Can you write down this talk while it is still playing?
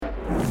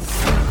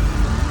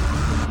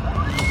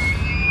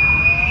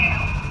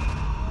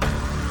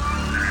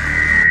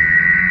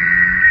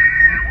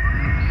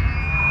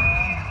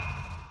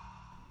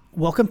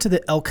Welcome to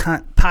the Elk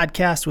Hunt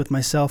Podcast with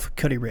myself,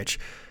 Cody Rich.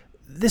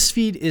 This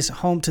feed is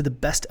home to the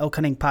best elk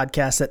hunting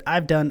podcasts that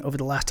I've done over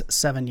the last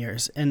 7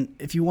 years. And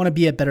if you want to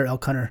be a better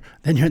elk hunter,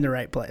 then you're in the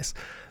right place.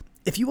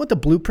 If you want the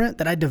blueprint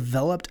that I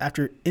developed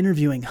after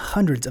interviewing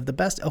hundreds of the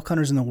best elk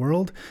hunters in the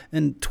world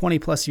and 20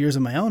 plus years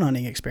of my own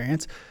hunting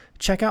experience,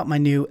 check out my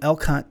new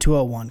Elk Hunt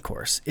 201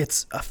 course.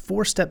 It's a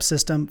 4-step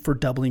system for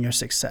doubling your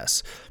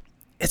success.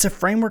 It's a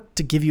framework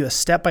to give you a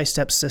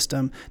step-by-step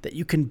system that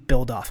you can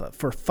build off of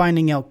for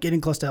finding elk,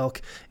 getting close to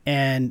elk,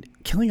 and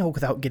killing elk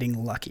without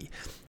getting lucky.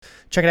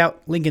 Check it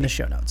out. Link in the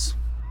show notes.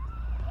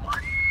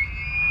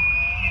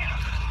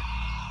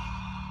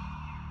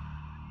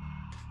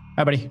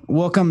 Hi, buddy.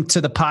 Welcome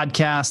to the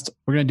podcast.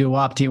 We're going to do a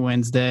WAPT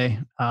Wednesday.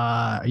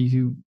 Are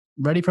you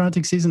ready for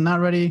hunting season? Not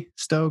ready?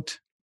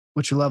 Stoked?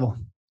 What's your level?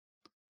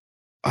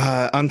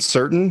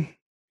 Uncertain.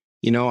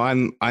 You know,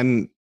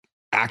 I'm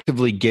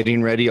actively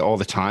getting ready all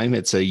the time.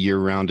 It's a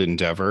year-round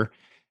endeavor.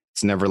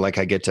 It's never like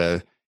I get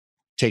to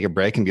take a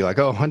break and be like,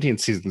 oh, hunting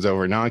season's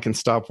over. Now I can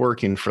stop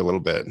working for a little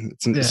bit.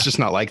 It's just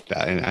not like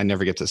that. And I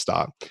never get to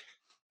stop.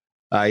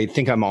 I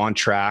think I'm on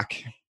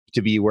track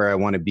to be where I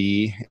want to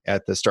be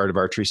at the start of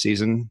archery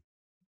season.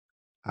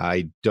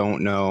 I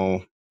don't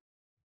know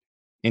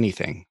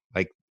anything.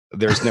 Like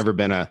there's never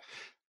been a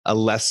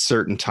less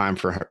certain time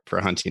for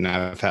hunting.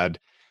 I've had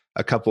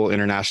a couple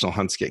international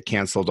hunts get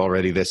canceled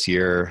already this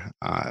year.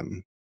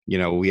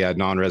 We had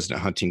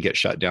non-resident hunting get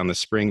shut down this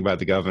spring by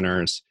the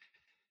governors.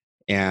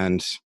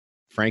 And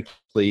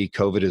frankly,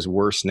 COVID is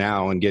worse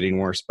now and getting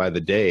worse by the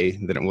day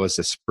than it was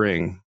this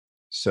spring.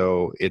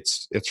 So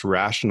it's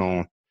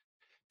rational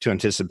to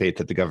anticipate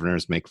that the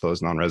governors may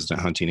close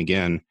non-resident hunting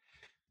again,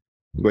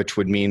 which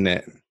would mean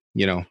that,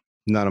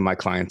 none of my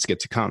clients get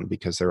to come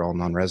because they're all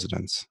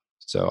non-residents.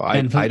 So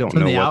I don't know.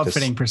 From the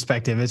outfitting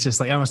perspective, it's just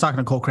like, I was talking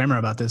to Cole Kramer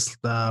about this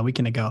a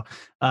weekend ago.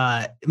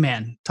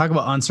 Man, talk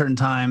about uncertain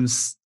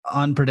times,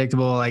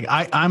 unpredictable. Like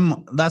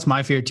that's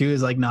my fear too,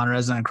 is like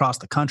non-resident across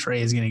the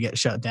country is going to get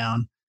shut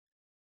down.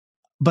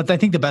 But I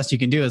think the best you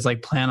can do is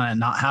like plan on it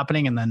not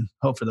happening and then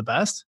hope for the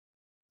best.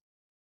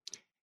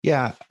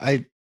 Yeah.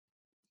 I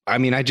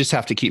just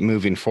have to keep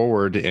moving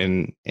forward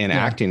and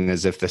acting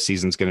as if the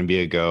season's going to be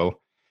a go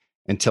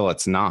until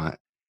it's not.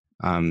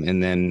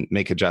 And then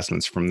make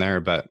adjustments from there.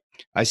 But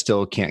I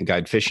still can't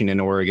guide fishing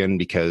in Oregon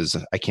because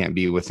I can't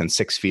be within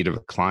 6 feet of a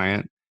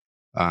client,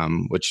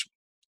 which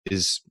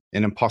is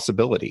an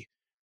impossibility,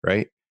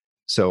 right?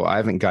 So I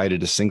haven't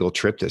guided a single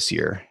trip this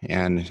year.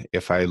 And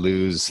if I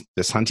lose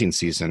this hunting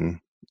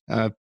season,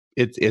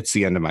 it's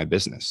the end of my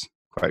business.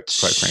 Quite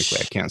frankly,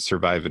 I can't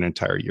survive an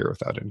entire year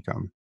without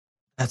income.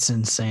 That's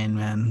insane,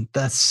 man.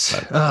 It's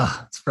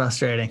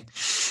frustrating.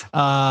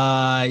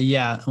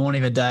 I won't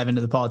even dive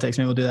into the politics.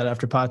 Maybe we'll do that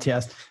after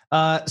podcast.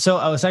 So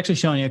I was actually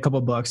showing you a couple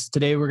of books.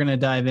 Today we're going to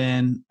dive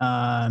in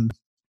and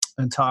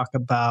talk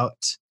about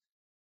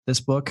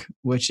this book,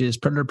 which is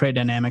Predator-Prey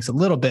Dynamics a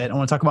little bit. I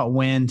want to talk about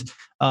wind.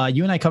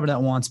 You and I covered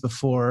that once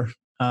before.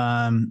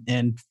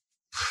 And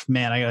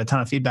man, I got a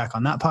ton of feedback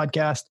on that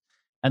podcast.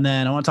 And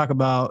then I want to talk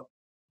about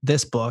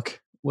this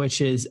book,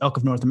 which is Elk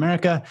of North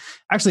America.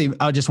 Actually,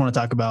 I just want to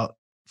talk about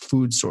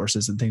food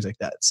sources and things like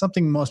that. It's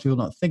something most people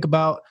don't think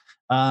about.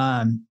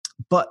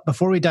 But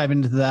before we dive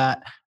into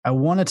that, I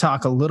want to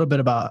talk a little bit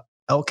about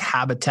elk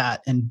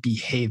habitat and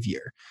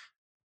behavior.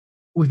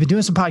 We've been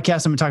doing some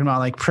podcasts and we're talking about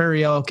like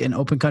prairie elk and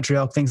open country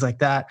elk, things like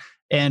that.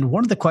 And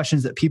one of the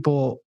questions that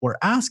people were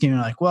asking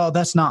are like, well,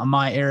 that's not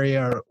my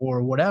area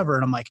or whatever.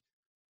 And I'm like,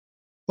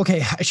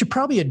 okay, I should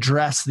probably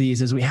address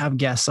these as we have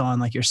guests on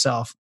like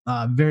yourself,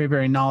 very,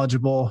 very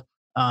knowledgeable.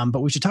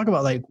 But we should talk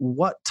about like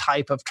what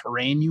type of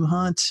terrain you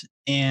hunt.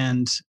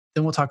 And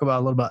then we'll talk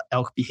about a little about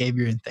elk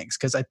behavior and things.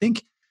 Cause I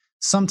think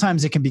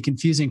sometimes it can be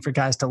confusing for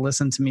guys to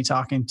listen to me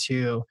talking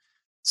to,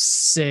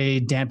 say,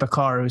 Dan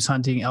Picar, who's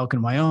hunting elk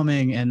in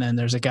Wyoming. And then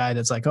there's a guy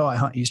that's like, oh, I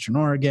hunt Eastern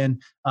Oregon.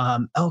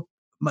 Elk,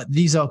 but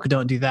these elk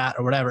don't do that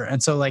or whatever.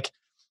 And so like,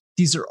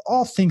 these are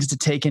all things to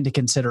take into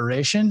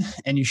consideration,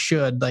 and you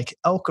should. Like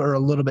elk are a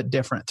little bit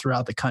different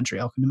throughout the country.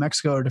 Elk in New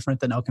Mexico are different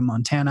than elk in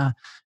Montana.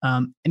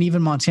 And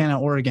even Montana,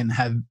 Oregon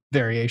have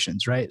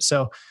variations, right?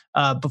 So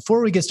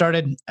before we get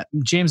started,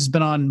 James has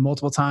been on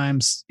multiple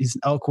times. He's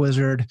an elk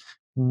wizard,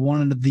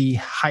 one of the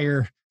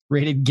higher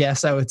rated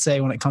guests, I would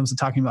say, when it comes to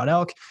talking about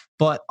elk.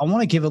 But I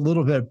want to give a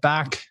little bit of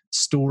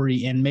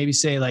backstory and maybe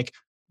say like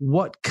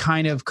what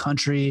kind of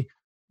country,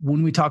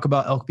 when we talk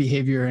about elk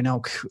behavior and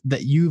elk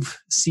that you've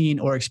seen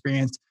or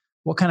experienced,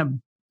 what kind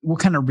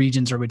of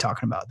regions are we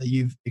talking about that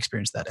you've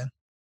experienced that in?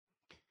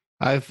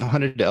 I've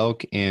hunted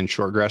elk in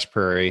shortgrass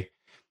prairie.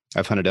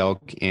 I've hunted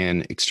elk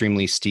in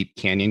extremely steep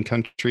canyon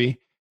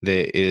country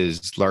that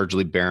is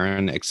largely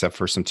barren except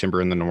for some timber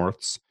in the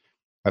norths.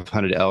 I've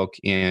hunted elk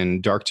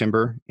in dark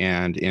timber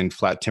and in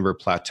flat timber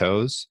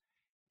plateaus.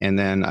 And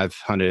then I've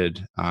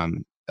hunted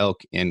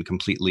elk in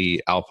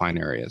completely alpine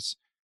areas.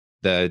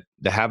 The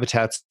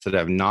habitats that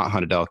I've not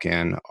hunted elk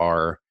in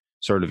are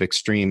sort of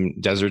extreme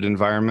desert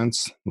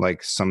environments,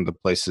 like some of the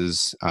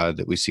places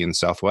that we see in the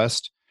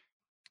Southwest.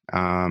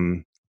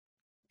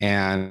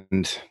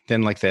 And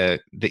then like the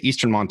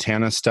Eastern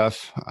Montana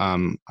stuff,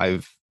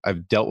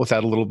 I've dealt with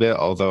that a little bit,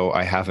 although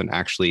I haven't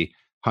actually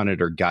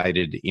hunted or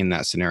guided in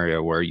that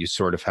scenario where you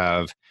sort of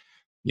have,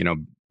 you know,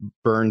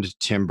 burned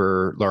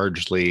timber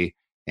largely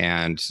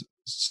and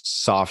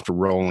soft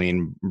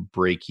rolling,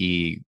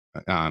 breaky,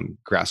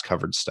 grass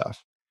covered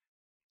stuff.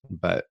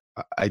 But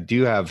I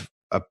do have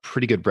a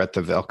pretty good breadth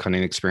of elk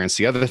hunting experience.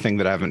 The other thing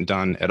that I haven't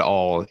done at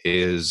all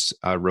is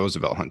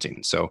Roosevelt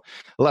hunting. So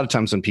a lot of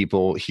times when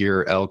people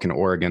hear elk in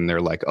Oregon,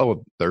 they're like,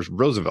 "Oh, there's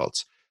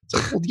Roosevelts." It's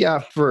like, well, yeah,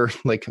 for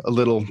like a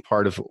little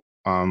part of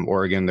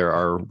Oregon, there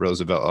are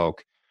Roosevelt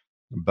elk,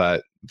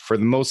 but for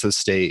the most of the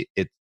state,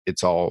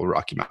 it's all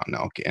Rocky Mountain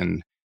elk,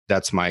 and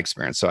that's my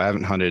experience. So I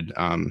haven't hunted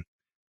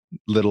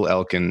little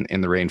elk in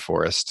the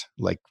rainforest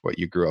like what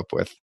you grew up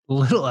with.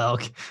 Little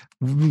elk,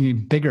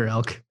 bigger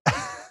elk.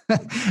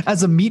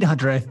 As a meat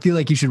hunter, I feel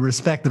like you should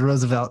respect the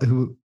Roosevelt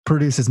who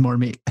produces more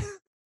meat.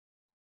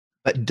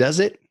 But does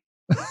it?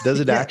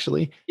 Does it Yeah.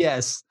 actually?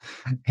 Yes,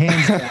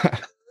 hands down.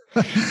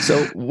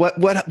 So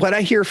what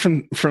I hear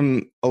from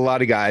a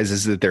lot of guys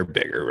is that they're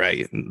bigger,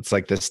 right? It's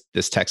like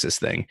this Texas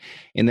thing.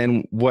 And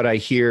then what I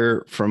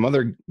hear from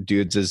other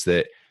dudes is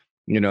that,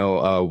 you know,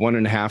 a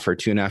 1.5 or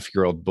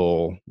 2.5-year-old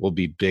bull will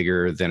be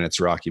bigger than its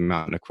Rocky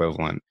Mountain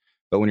equivalent.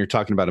 But when you're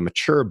talking about a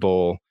mature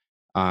bull,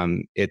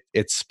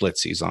 it's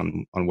splitsies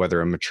on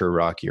whether a mature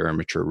Rocky or a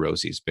mature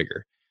Rosie is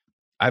bigger.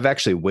 I've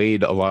actually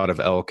weighed a lot of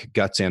elk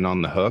guts in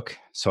on the hook,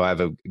 so I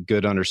have a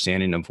good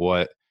understanding of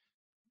what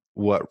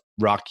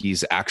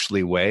Rockies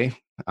actually weigh,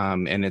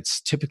 and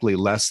it's typically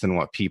less than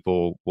what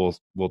people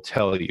will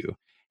tell you.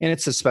 And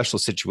it's a special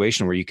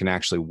situation where you can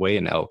actually weigh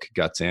an elk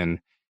guts in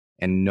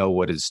and know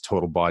what his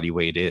total body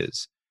weight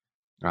is,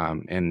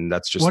 and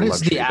that's just What a is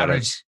the luxury that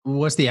average?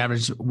 What's the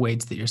average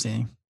weights that you're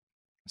seeing?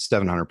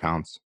 700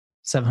 pounds.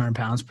 700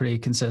 pounds pretty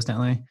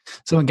consistently.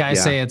 So when guys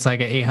Yeah, say it's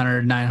like an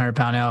 800, 900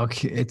 pound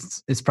elk,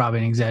 it's probably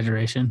an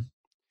exaggeration.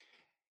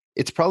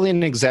 it's probably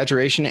an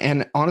exaggeration,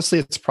 and honestly,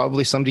 it's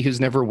probably somebody who's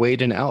never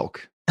weighed an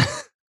elk.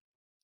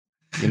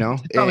 You know,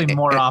 It's probably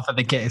more often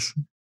the case.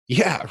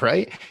 yeah,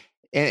 right.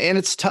 And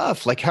it's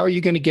tough. Like, how are you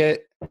going to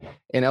get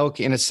an elk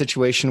in a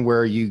situation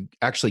where you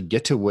actually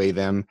get to weigh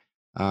them,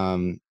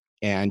 um,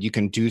 and you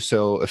can do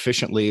so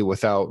efficiently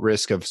without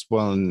risk of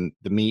spoiling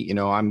the meat? You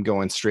know, I'm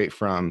going straight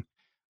from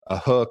a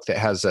hook that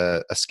has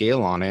a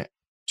scale on it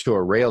to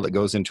a rail that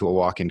goes into a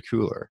walk-in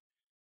cooler.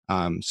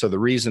 So the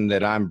reason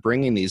that I'm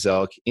bringing these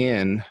elk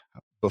in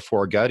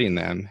before gutting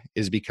them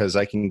is because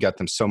I can gut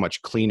them so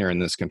much cleaner in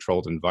this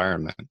controlled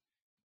environment.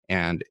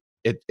 And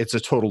it's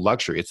a total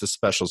luxury. It's a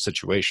special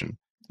situation.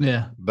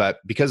 Yeah. But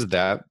because of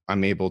that,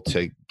 I'm able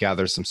to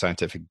gather some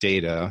scientific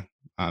data,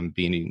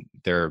 being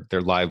their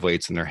live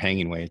weights and their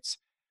hanging weights.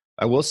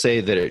 I will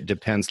say that it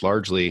depends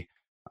largely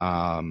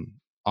on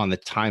the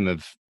time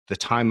of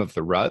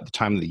the rut, the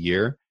time of the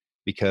year,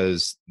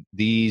 because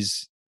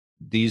these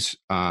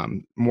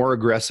more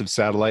aggressive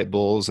satellite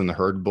bulls and the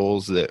herd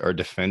bulls that are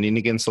defending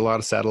against a lot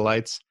of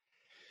satellites,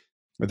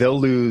 they'll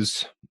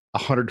lose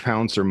 100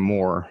 pounds or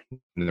more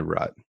in the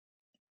rut.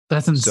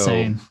 That's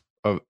insane.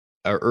 So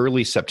a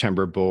early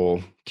September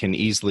bull can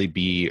easily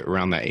be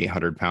around that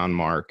 800-pound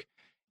mark.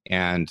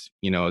 And,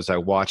 you know, as I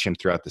watch him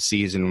throughout the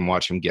season and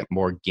watch him get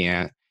more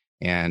gant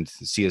and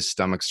see his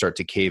stomach start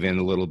to cave in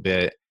a little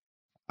bit,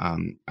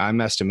 I'm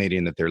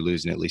estimating that they're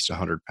losing at least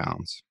 100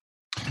 pounds.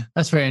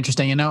 That's very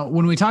interesting. You know,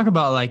 when we talk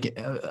about like,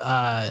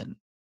 not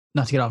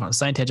to get off on a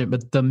side tangent,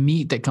 but the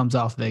meat that comes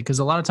off of it, because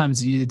a lot of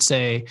times you'd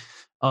say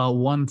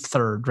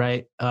 1/3,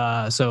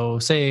 right? So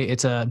say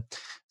it's a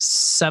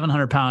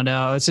 700 pound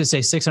elk, let's just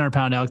say 600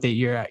 pound elk that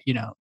you're at, you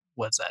know,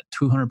 what's that,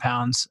 200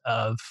 pounds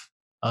of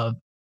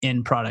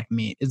end product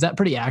meat. Is that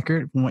pretty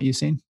accurate from what you've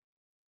seen?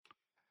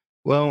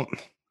 Well,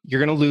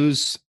 you're going to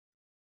lose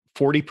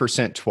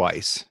 40%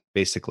 twice,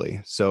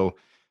 basically. So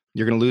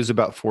you're going to lose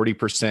about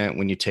 40%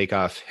 when you take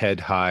off head,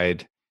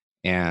 hide,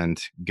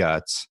 and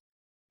guts.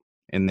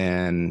 And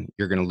then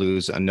you're going to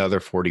lose another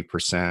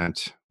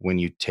 40% when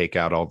you take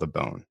out all the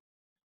bone.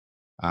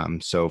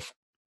 So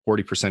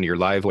 40% of your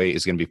live weight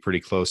is going to be pretty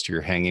close to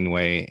your hanging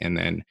weight. And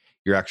then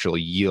your actual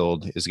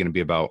yield is going to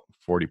be about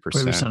 40%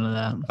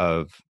 of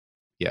that.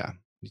 Yeah.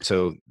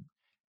 So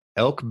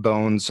elk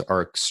bones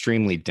are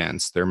extremely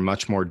dense. They're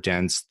much more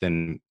dense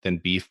than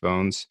beef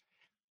bones,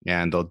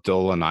 and they'll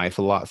dull a knife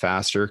a lot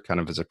faster, kind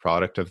of as a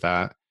product of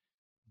that.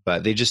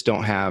 But they just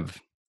don't have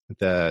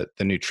the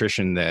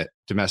nutrition that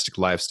domestic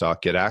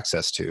livestock get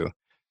access to,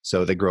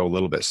 so they grow a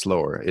little bit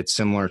slower. It's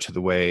similar to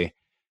the way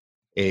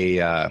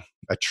a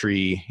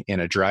tree in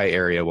a dry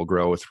area will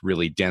grow with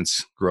really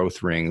dense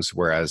growth rings,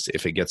 whereas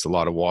if it gets a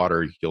lot of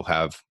water, you'll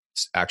have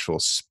actual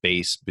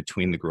space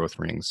between the growth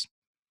rings.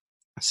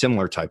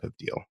 Similar type of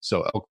deal.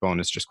 So elk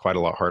bone is just quite a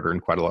lot harder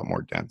and quite a lot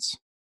more dense.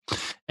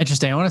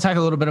 Interesting. I want to talk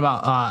a little bit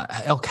about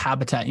elk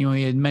habitat. You know,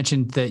 you had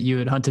mentioned that you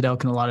had hunted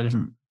elk in a lot of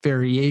different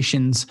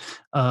variations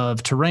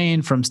of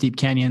terrain, from steep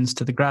canyons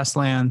to the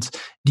grasslands.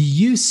 Do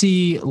you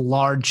see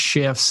large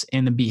shifts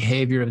in the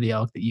behavior of the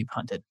elk that you've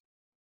hunted?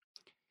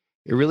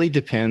 It really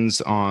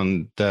depends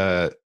on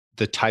the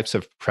the types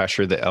of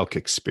pressure that elk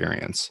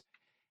experience.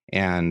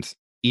 And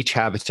each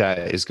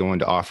habitat is going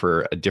to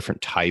offer a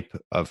different type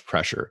of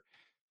pressure.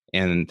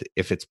 And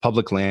if it's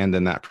public land,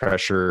 then that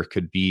pressure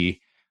could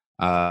be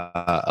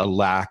a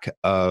lack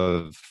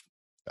of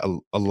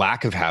a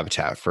lack of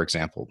habitat, for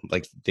example.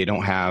 Like they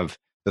don't have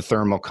the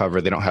thermal cover,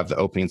 they don't have the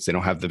openings, they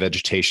don't have the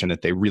vegetation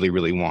that they really,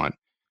 really want.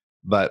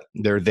 But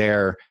they're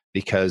there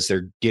because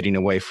they're getting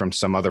away from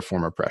some other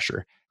form of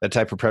pressure. That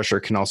type of pressure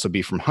can also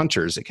be from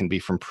hunters. It can be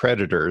from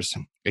predators.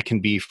 It can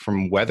be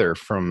from weather,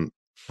 from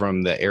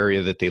the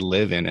area that they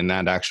live in and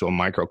that actual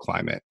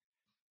microclimate.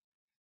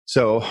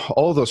 So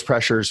all those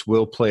pressures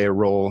will play a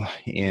role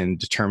in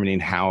determining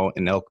how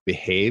an elk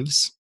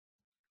behaves.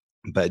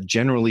 But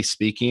generally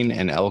speaking,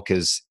 an elk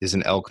is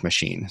an elk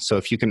machine. So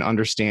if you can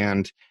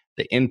understand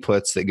the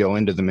inputs that go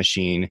into the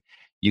machine,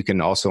 you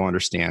can also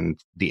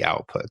understand the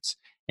outputs.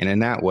 And in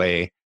that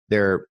way,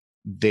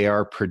 they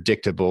are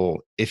predictable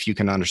if you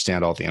can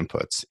understand all the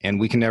inputs. And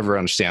we can never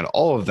understand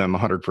all of them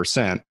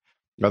 100%.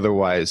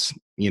 Otherwise,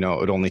 it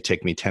would only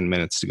take me 10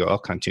 minutes to go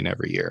elk hunting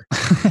every year.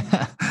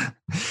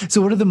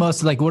 So what are the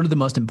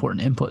most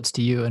important inputs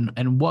to you,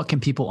 and what can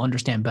people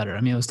understand better?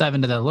 I mean, let's dive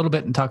into that a little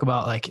bit and talk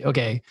about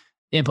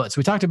inputs.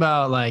 We talked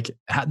about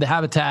the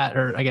habitat,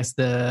 or I guess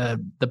the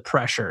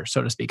pressure,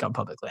 so to speak, on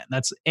public land.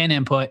 That's an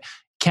input.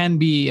 Can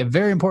be a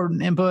very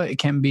important input. It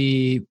can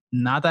be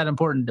not that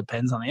important.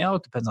 Depends on the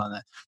elk, depends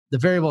on the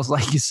variables.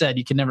 Like you said,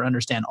 you can never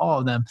understand all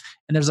of them.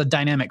 And there's a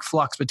dynamic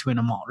flux between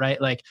them all,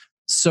 right?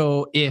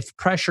 So if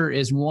pressure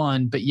is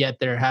one, but yet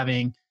they're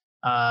having,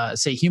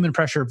 say, human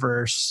pressure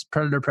versus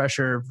predator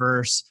pressure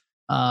versus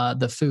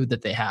the food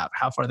that they have,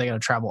 how far they got to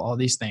travel, all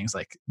these things,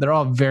 they're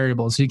all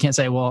variables. So you can't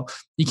say, well,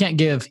 you can't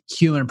give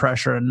human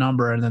pressure a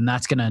number and then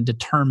that's going to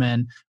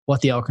determine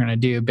what the elk are going to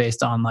do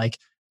based on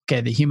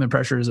the human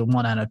pressure is a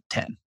 1 out of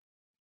 10.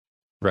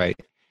 Right.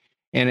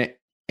 And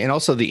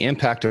also the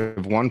impact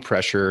of one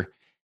pressure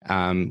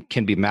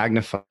can be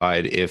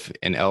magnified if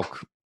an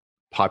elk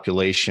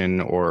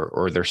population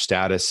or their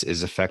status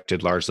is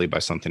affected largely by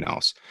something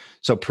else.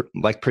 So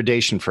like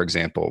predation, for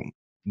example,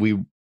 we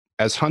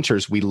as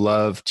hunters, we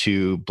love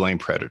to blame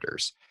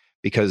predators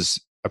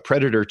because a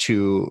predator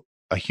to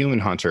a human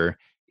hunter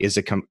is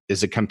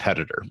a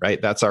competitor,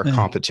 right? That's our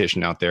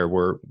competition out there.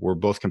 We're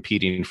both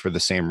competing for the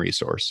same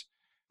resource.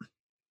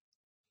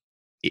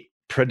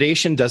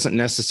 Predation doesn't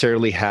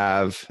necessarily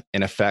have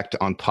an effect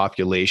on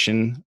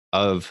population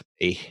of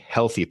a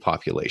healthy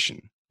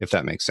population, if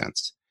that makes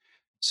sense.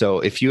 So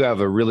if you have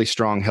a really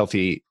strong,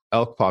 healthy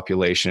elk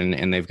population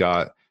and they've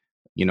got,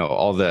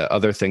 all the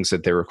other things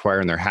that they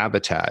require in their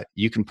habitat,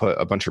 you can put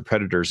a bunch of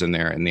predators in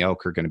there and the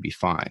elk are going to be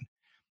fine.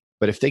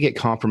 But if they get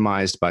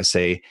compromised by,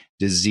 say,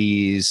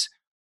 disease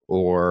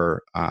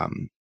or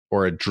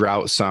a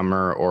drought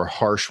summer or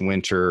harsh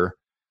winter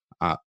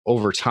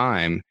over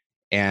time,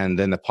 and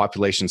then the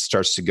population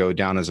starts to go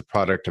down as a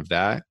product of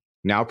that,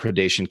 now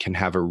predation can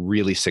have a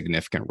really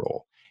significant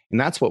role. And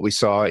that's what we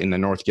saw in the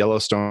North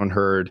Yellowstone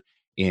herd,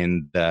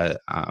 in the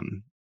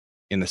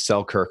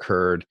Selkirk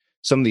herd,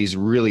 some of these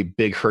really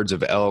big herds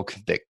of elk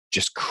that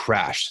just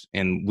crashed,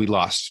 and we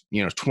lost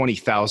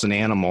 20,000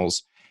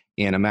 animals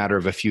in a matter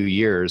of a few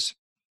years.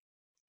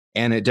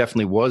 And it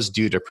definitely was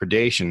due to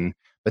predation,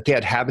 but they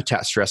had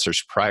habitat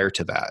stressors prior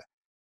to that.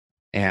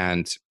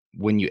 And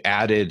when you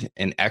added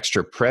an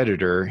extra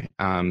predator,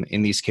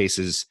 in these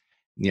cases,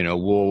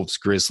 wolves,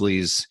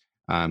 grizzlies,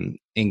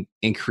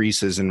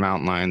 increases in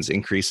mountain lions,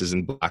 increases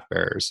in black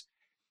bears,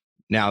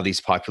 now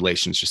these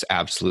populations just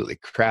absolutely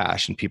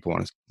crash, and people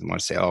want to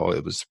say, oh,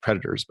 it was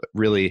predators, but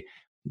really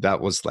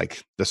that was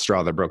like the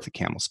straw that broke the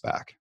camel's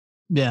back.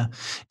 Yeah.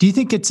 Do you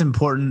think it's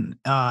important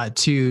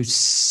to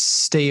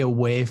stay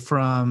away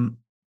from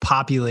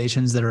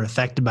populations that are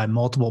affected by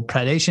multiple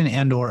predation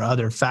and or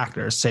other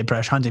factors, say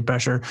pressure, hunting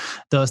pressure,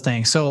 those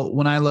things? So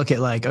when I look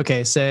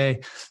at say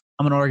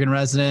I'm an Oregon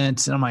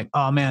resident and I'm like,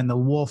 oh man, the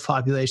wolf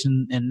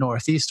population in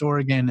Northeast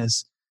Oregon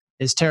is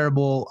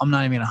terrible. I'm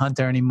not even going to hunt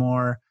there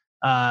anymore.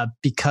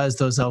 Because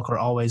those elk are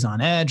always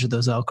on edge.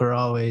 Those elk are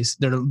always,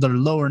 they're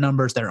lower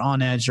numbers. They're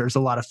on edge. There's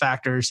a lot of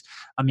factors.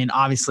 I mean,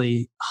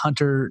 obviously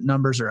hunter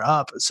numbers are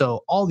up.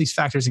 So all these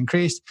factors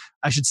increased.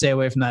 I should stay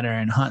away from that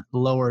area and hunt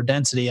lower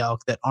density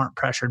elk that aren't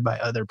pressured by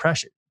other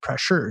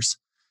pressures.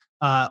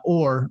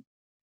 Or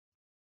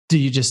do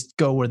you just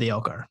go where the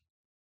elk are?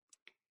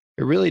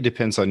 It really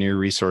depends on your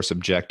resource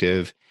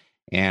objective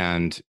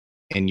and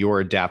your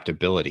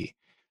adaptability.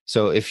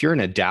 So if you're an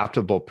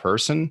adaptable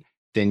person,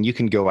 then you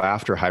can go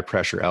after high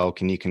pressure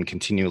elk and you can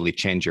continually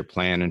change your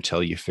plan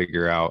until you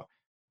figure out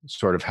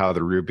sort of how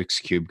the Rubik's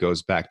Cube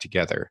goes back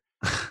together.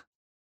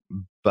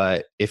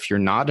 But if you're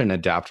not an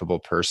adaptable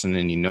person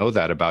and you know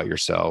that about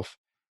yourself,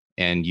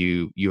 and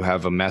you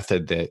have a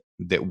method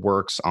that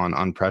works on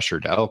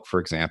unpressured elk, for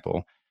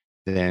example,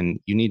 then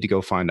you need to go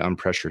find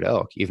unpressured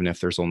elk, even if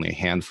there's only a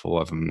handful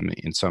of them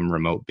in some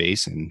remote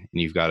basin,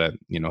 and you've got to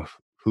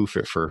hoof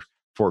it for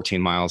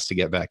 14 miles to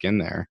get back in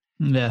there.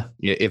 Yeah.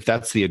 If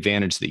that's the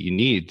advantage that you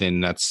need, then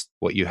that's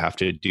what you have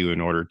to do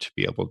in order to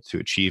be able to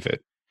achieve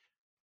it.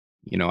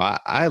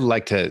 I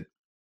like to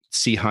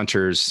see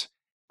hunters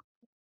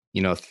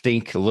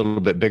think a little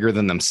bit bigger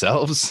than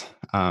themselves.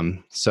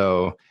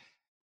 So,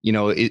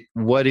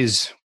 what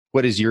is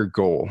your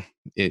goal?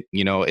 At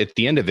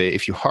the end of it,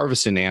 if you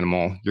harvest an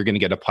animal, you're going to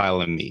get a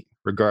pile of meat,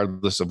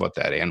 regardless of what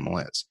that animal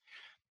is.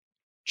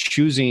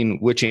 Choosing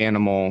which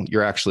animal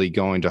you're actually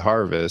going to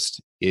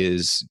harvest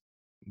is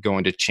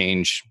going to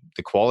change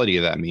the quality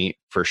of that meat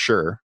for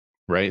sure,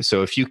 right?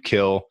 So if you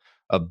kill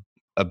a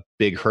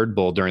big herd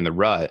bull during the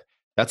rut,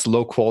 that's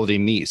low quality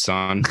meat,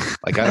 son.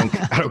 Like I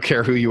don't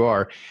care who you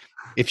are.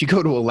 If you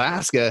go to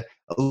Alaska,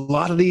 a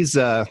lot of these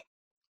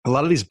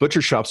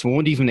butcher shops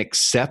won't even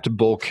accept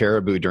bull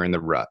caribou during the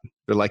rut.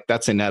 They're like,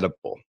 that's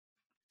inedible.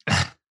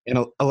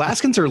 And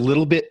Alaskans are a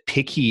little bit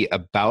picky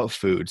about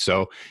food.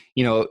 So,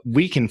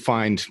 we can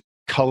find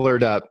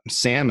colored up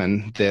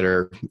salmon that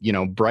are,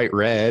 bright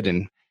red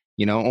and,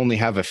 only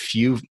have a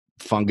few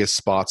fungus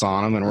spots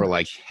on them. And we're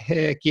like,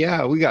 heck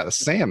yeah, we got a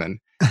salmon.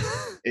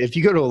 If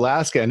you go to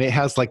Alaska and it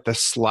has like the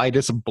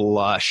slightest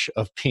blush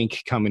of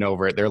pink coming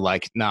over it, they're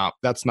like, no,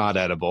 that's not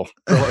edible.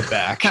 Throw it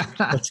back.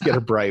 Let's get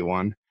a bright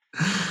one.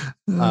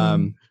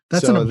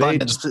 That's an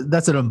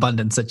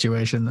abundant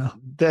situation though.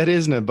 That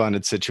is an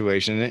abundant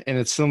situation. And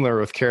it's similar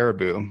with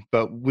caribou,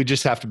 but we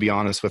just have to be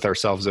honest with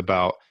ourselves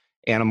about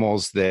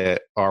animals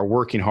that are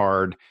working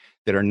hard,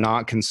 that are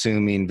not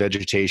consuming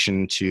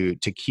vegetation to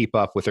keep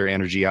up with their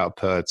energy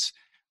outputs.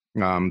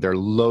 They're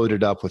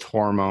loaded up with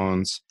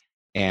hormones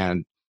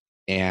and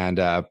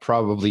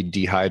probably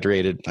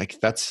dehydrated. Like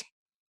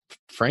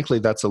frankly,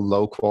 that's a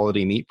low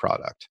quality meat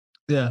product.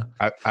 Yeah.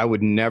 I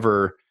would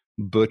never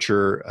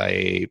butcher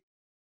a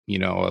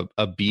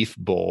beef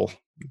bull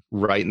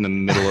right in the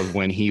middle of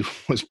when he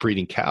was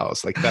breeding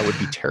cows. Like that would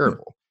be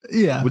terrible.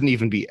 Yeah. Wouldn't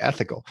even be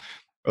ethical.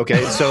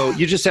 Okay. So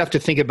you just have to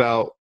think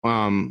about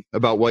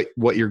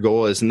what your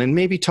goal is, and then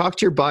maybe talk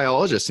to your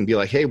biologist and be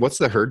like, hey, what's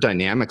the herd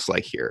dynamics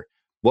like here?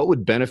 What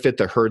would benefit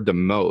the herd the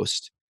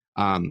most?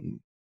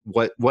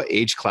 What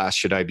age class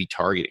should I be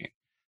targeting?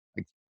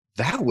 Like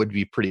that would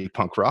be pretty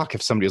punk rock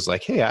if somebody was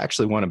like, hey, I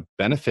actually want to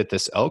benefit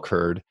this elk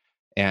herd.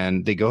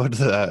 And they go to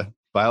the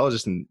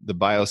biologist and the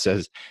bio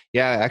says,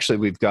 yeah, actually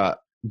we've got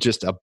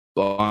just a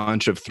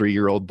bunch of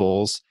 3-year-old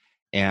bulls.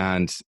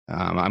 And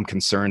I'm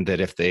concerned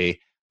that if they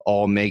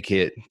all make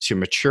it to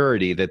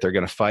maturity, that they're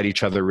going to fight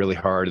each other really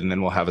hard. And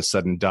then we'll have a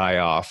sudden die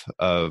off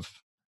of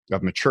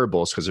mature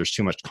bulls because there's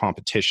too much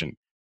competition.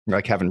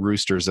 Like having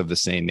roosters of the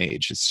same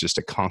age. It's just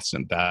a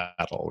constant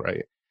battle,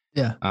 right?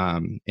 Yeah.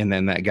 And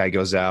then that guy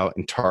goes out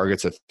and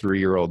targets a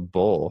 3-year-old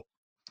bull.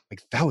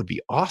 Like that would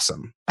be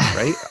awesome,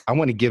 right? I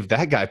want to give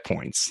that guy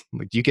points.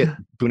 Like, do you get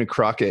Boone and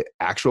Crockett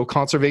actual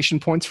conservation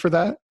points for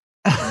that?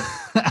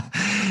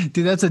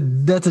 Dude, that's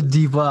a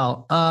deep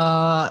well.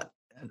 I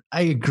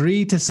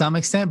agree to some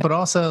extent, but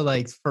also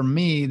like for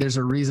me, there's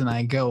a reason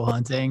I go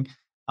hunting.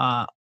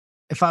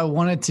 If I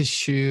wanted to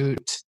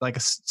shoot like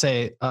a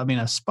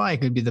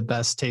spike would be the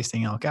best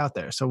tasting elk out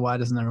there. So why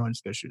doesn't everyone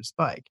just go shoot a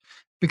spike?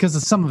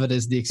 Because some of it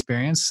is the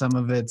experience. Some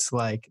of it's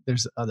like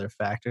there's other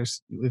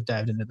factors. We've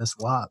dived into this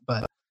a lot,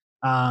 but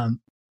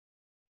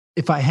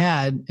if I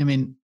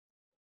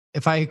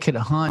could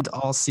hunt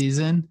all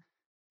season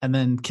and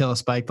then kill a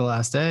spike the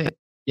last day,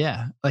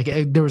 yeah, like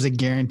there was a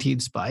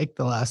guaranteed spike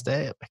the last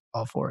day, I'm like,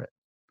 all for it.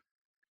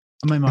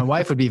 I mean, my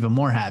wife would be even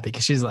more happy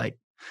because she's like,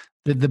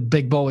 the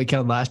big bull we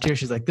killed last year,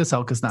 she's like, this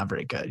elk is not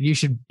very good. You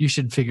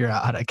should figure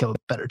out how to kill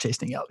better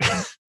tasting elk.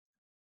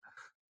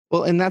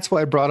 Well, and that's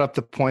why I brought up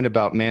the point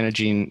about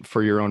managing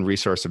for your own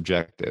resource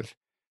objective.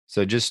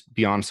 So just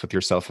be honest with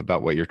yourself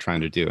about what you're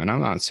trying to do. And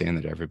I'm not saying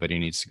that everybody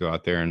needs to go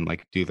out there and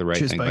like do the right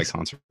thing by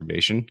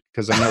conservation,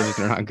 because I know that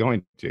they're not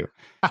going to.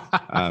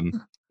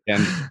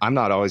 And I'm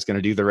not always going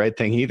to do the right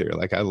thing either.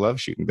 Like I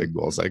love shooting big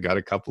bulls. I got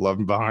a couple of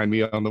them behind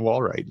me on the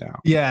wall right now.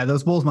 Yeah,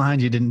 those bulls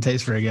behind you didn't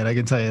taste very good. I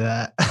can tell you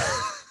that.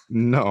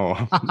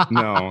 No,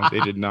 they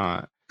did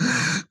not.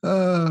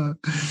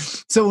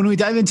 So when we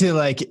dive into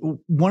like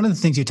one of the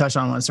things you touched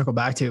on, I want to circle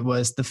back to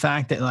was the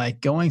fact that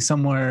like going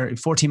somewhere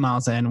 14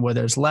 miles in where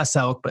there's less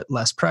elk but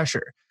less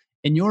pressure.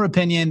 In your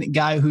opinion,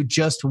 guy who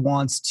just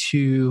wants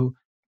to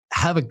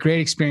have a great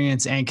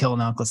experience and kill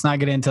an elk. Let's not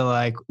get into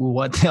like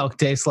what the elk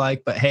tastes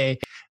like, but hey,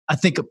 I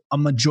think a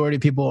majority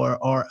of people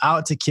are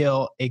out to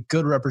kill a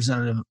good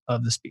representative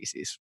of the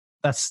species.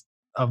 That's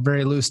a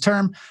very loose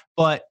term,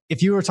 but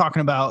if you were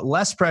talking about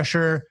less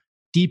pressure,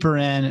 deeper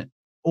in,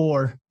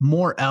 or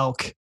more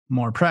elk,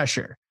 more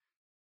pressure,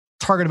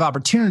 target of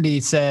opportunity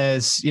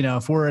says,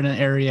 if we're in an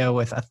area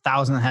with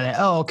 1,000 head of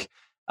elk,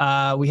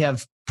 we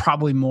have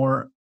probably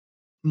more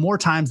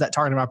times that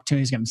target of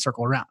opportunity is going to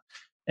circle around.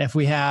 If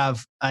we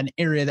have an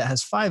area that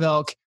has 5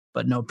 elk,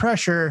 but no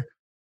pressure,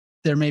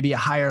 there may be a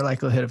higher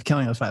likelihood of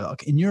killing those 5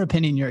 elk. In your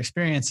opinion, your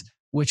experience,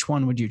 which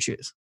one would you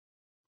choose?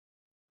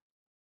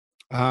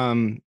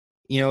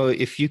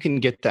 If you can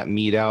get that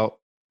meat out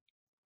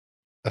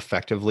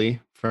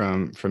effectively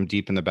from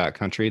deep in the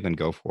backcountry, then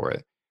go for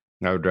it.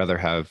 I would rather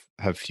have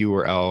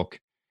fewer elk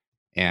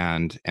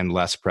and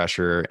less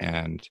pressure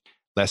and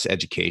less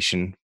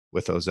education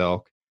with those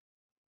elk.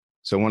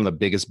 So one of the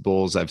biggest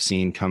bulls I've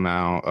seen come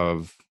out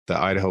of the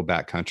Idaho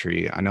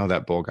backcountry, I know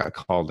that bull got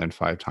called in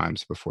 5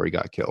 times before he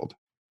got killed.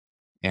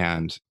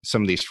 And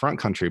some of these front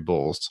country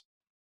bulls,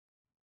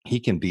 he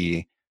can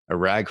be a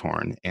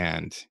raghorn.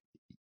 And,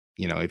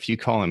 if you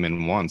call him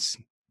in once,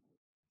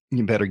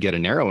 you better get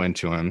an arrow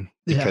into him,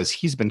 because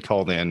he's been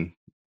called in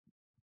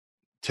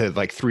to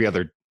like 3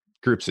 other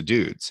groups of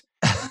dudes.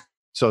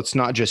 So it's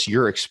not just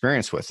your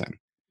experience with him.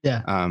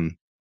 Yeah.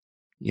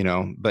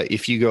 But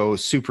if you go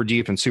super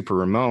deep and super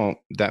remote,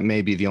 that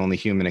may be the only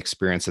human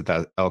experience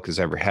that elk has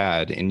ever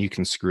had. And you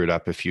can screw it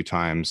up a few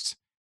times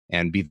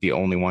and be the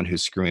only one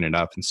who's screwing it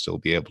up and still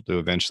be able to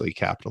eventually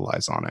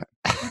capitalize on it.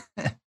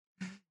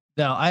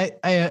 No, I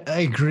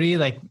agree.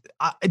 Like,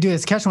 dude,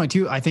 it's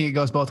catch-22. I think it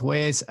goes both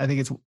ways. I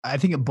think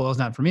it boils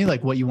down for me,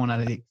 like what you want out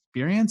of the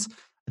experience.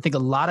 I think a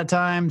lot of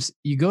times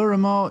you go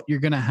remote, you're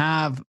going to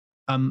have,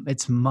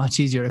 it's much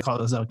easier to call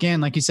those elk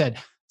in. Like you said,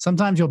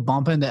 sometimes you'll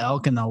bump into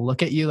elk and they'll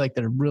look at you like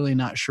they're really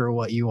not sure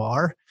what you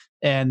are.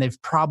 And they've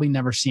probably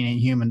never seen a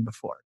human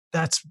before.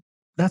 That's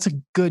a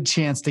good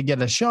chance to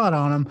get a shot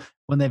on them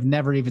when they've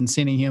never even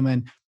seen a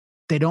human.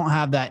 They don't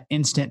have that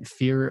instant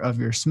fear of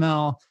your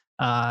smell,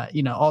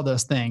 all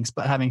those things.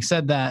 But having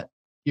said that,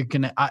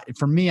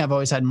 for me, I've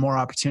always had more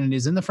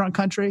opportunities in the front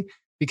country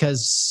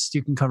because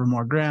you can cover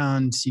more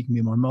ground, you can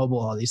be more mobile,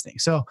 all these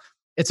things. So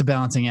it's a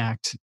balancing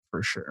act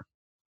for sure.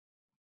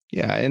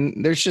 Yeah.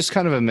 And there's just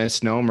kind of a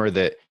misnomer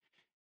that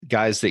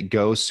guys that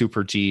go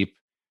super deep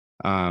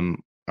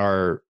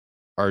are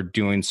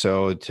doing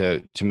so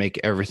to make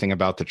everything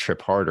about the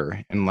trip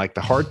harder. And like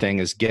the hard thing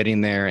is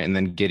getting there and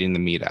then getting the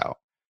meat out.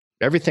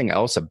 Everything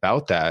else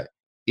about that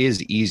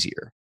is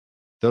easier.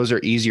 Those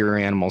are easier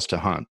animals to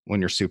hunt when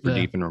you're super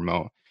deep and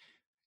remote.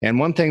 And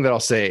one thing that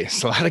I'll say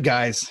is a lot of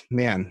guys,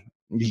 man,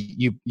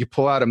 you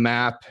pull out a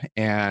map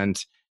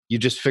and you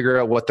just figure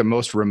out what the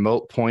most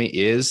remote point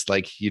is.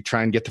 Like you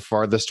try and get the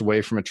farthest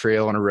away from a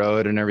trail on a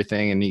road and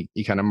everything. And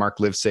you kind of mark,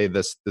 live, save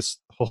this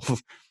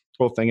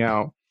whole thing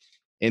out.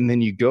 And then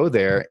you go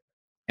there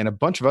and a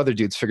bunch of other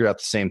dudes figure out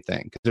the same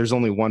thing. There's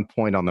only one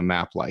point on the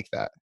map like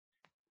that.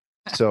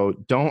 So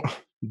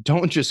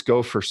don't just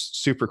go for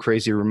super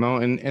crazy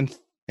remote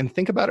and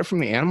think about it from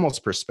the animal's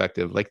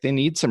perspective. Like they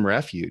need some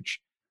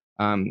refuge.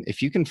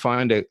 If you can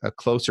find a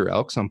closer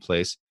elk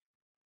someplace,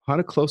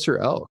 hunt a closer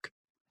elk.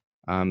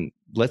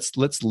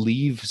 Let's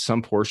leave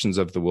some portions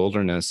of the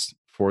wilderness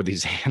for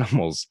these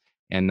animals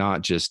and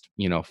not just,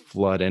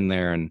 flood in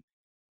there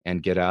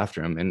and get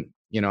after them.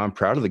 And, I'm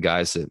proud of the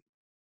guys that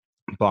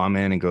bomb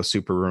in and go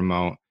super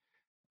remote.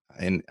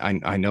 And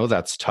I know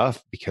that's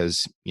tough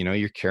because,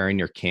 you're carrying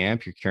your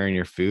camp, you're carrying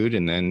your food,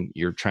 and then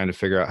you're trying to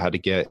figure out how to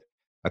get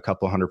a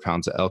couple 100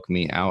 pounds of elk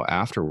meat out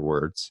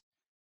afterwards.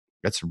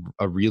 That's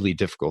a really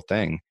difficult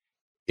thing.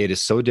 It is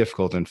so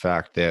difficult, in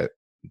fact, that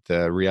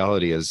the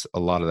reality is a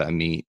lot of that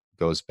meat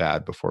goes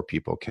bad before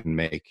people can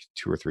make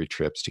 2 or 3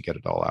 trips to get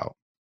it all out.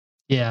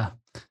 Yeah.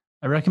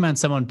 I recommend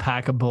someone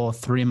pack a bull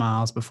 3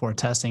 miles before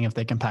testing if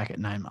they can pack it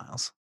 9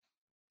 miles.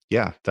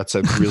 Yeah, that's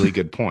a really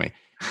good point.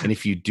 And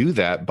if you do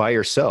that by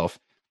yourself,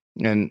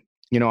 and,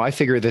 I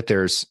figure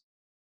that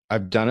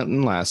I've done it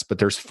in less, but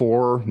there's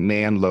 4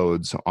 man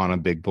loads on a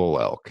big bull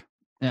elk.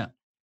 Yeah.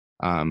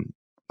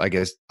 I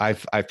guess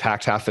I've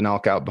packed half an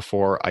elk out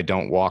before. I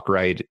don't walk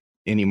right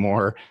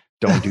anymore.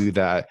 Don't do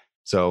that.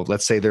 So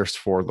let's say there's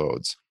 4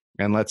 loads.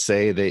 And let's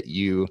say that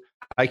you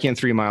hike in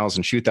 3 miles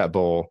and shoot that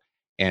bull,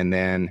 and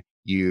then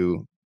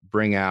you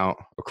bring out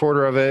a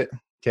quarter of it.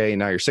 Okay,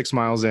 now you're 6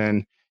 miles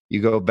in.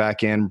 You go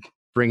back in,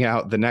 bring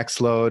out the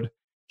next load.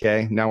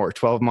 Okay, now we're at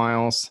 12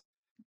 miles.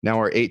 Now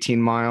we're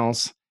 18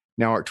 miles.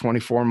 Now we're at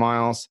 24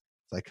 miles.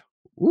 It's like,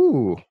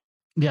 ooh.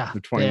 Yeah.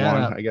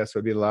 21, I guess,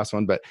 would be the last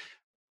one. But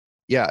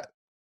yeah,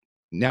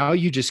 now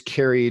you just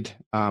carried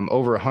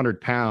over 100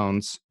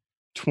 pounds,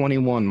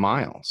 21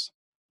 miles.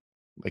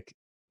 Like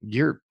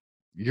you're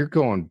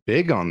going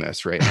big on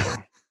this right now.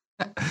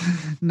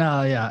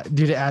 No, yeah,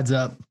 dude, it adds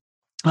up.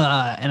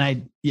 And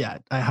I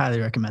highly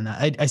recommend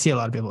that. I see a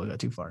lot of people who go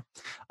too far.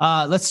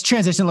 Let's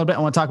transition a little bit. I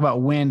want to talk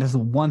about wind. This is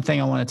one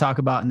thing I want to talk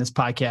about in this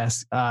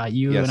podcast.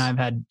 You and I've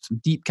had some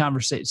deep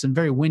conversations, some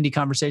very windy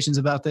conversations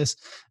about this.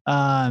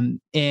 And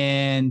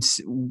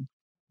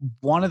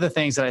one of the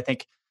things that I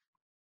think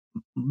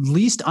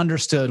least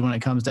understood when it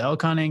comes to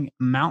elk hunting,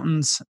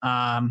 mountains.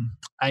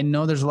 I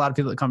know there's a lot of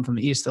people that come from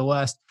the east to the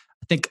west.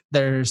 I think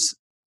there's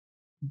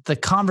the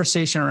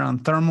conversation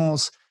around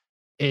thermals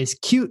is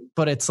cute,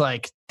 but it's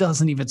like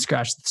doesn't even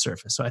scratch the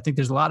surface. So I think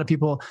there's a lot of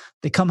people,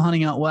 they come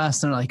hunting out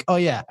west and they're like, oh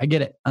yeah, I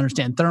get it.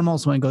 Understand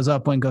thermals, when it goes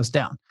up, when it goes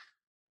down.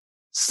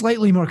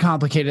 Slightly more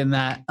complicated than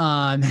that.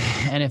 And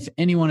if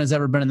anyone has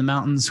ever been in the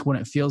mountains, when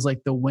it feels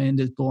like the wind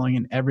is blowing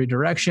in every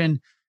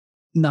direction,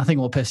 nothing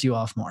will piss you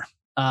off more.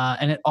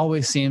 And it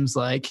always seems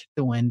like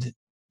the wind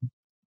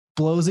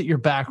blows at your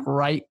back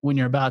right when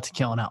you're about to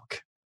kill an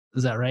elk.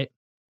 Is that right?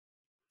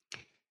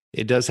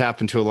 It does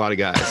happen to a lot of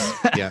guys.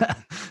 Yeah.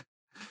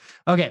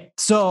 Okay.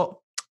 So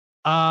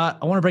I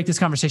want to break this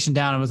conversation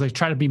down. I was like,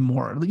 try to be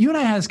more, you and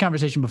I had this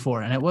conversation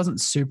before and it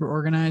wasn't super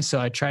organized. So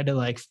I tried to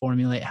like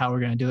formulate how we're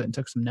going to do it and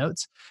took some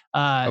notes.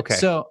 Okay.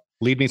 So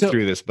lead me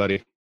through this,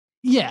 buddy.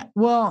 Yeah.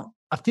 Well,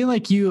 I feel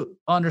like you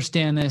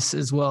understand this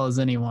as well as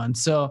anyone.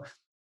 So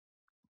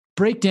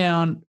break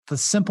down the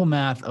simple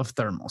math of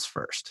thermals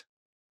first.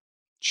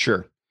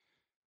 Sure.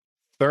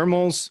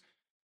 Thermals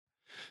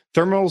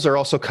Thermals are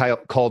also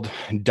called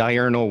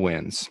diurnal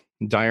winds.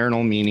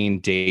 Diurnal meaning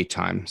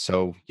daytime.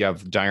 So you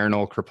have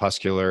diurnal,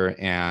 crepuscular,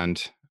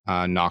 and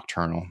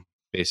nocturnal,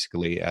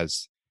 basically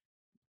as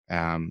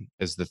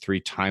the three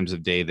times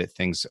of day that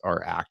things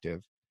are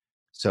active.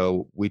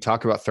 So we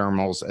talk about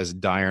thermals as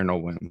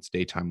diurnal winds,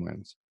 daytime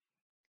winds.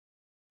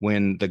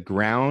 When the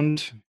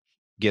ground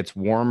gets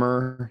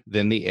warmer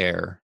than the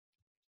air,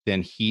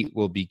 then heat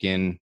will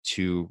begin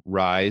to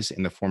rise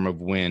in the form of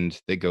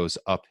wind that goes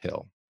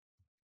uphill.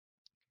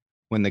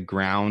 When the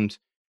ground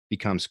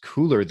becomes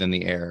cooler than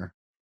the air,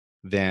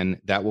 then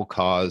that will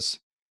cause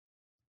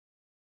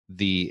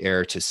the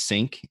air to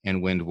sink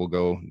and wind will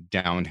go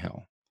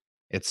downhill.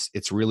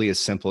 It's really as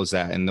simple as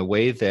that. And the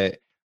way that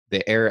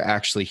the air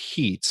actually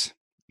heats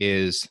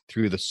is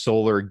through the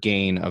solar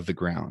gain of the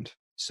ground.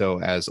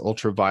 So as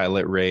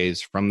ultraviolet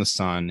rays from the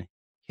sun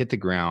hit the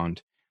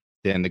ground,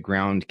 then the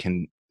ground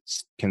can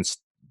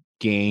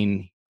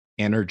gain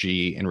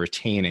energy and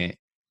retain it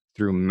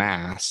through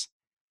mass,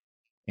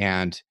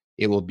 and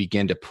it will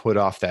begin to put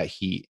off that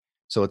heat.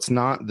 So it's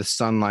not the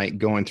sunlight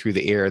going through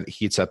the air that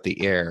heats up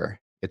the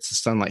air. It's the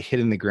sunlight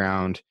hitting the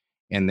ground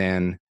and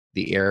then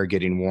the air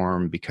getting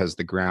warm because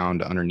the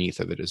ground underneath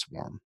of it is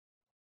warm.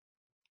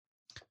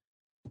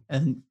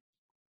 And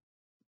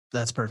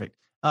that's perfect.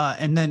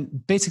 And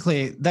then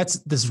basically that's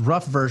this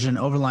rough version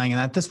overlying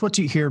that. That's what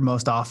you hear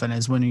most often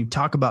is when you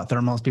talk about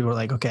thermals, people are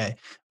like, okay,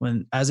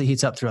 when as it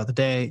heats up throughout the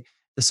day,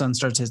 the sun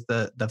starts to hit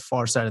the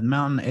far side of the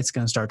mountain, it's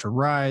going to start to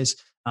rise,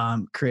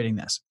 creating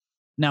this.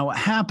 Now, what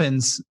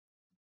happens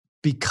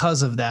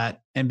because of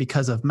that and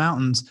because of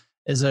mountains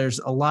is there's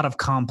a lot of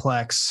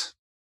complex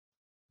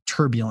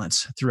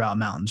turbulence throughout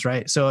mountains,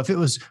 right? So if it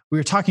was, we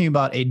were talking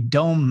about a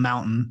dome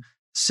mountain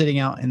sitting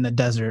out in the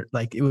desert,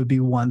 like it would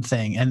be one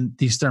thing and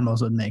these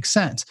thermals would make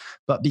sense.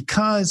 But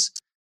because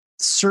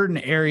certain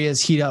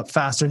areas heat up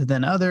faster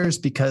than others,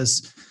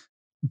 because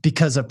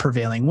of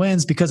prevailing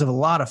winds, because of a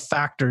lot of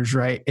factors,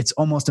 right? It's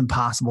almost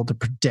impossible to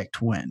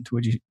predict wind.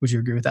 Would you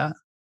agree with that?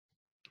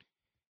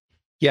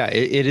 Yeah,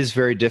 it is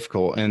very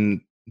difficult.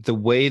 And the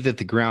way that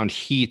the ground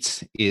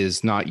heats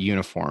is not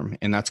uniform.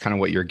 And that's kind of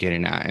what you're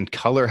getting at. And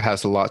color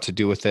has a lot to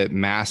do with it,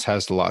 mass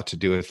has a lot to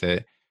do with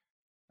it.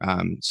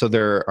 So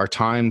there are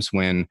times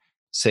when,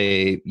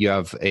 say, you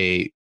have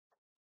a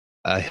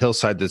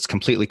hillside that's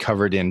completely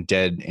covered in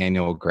dead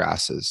annual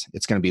grasses.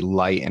 It's going to be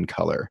light in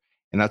color,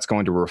 and that's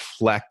going to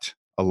reflect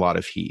a lot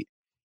of heat.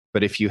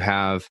 But if you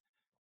have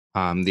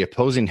the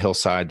opposing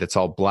hillside that's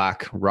all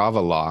black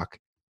lava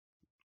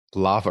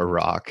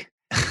rock,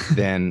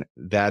 then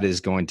that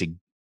is going to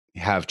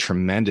have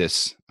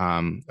tremendous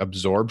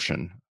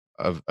absorption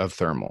of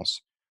thermals.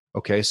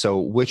 Okay, so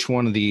which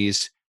one of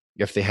these,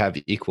 if they have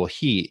equal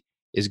heat,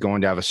 is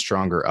going to have a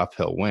stronger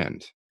uphill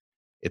wind?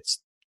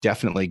 It's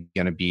definitely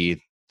going to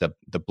be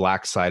the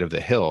black side of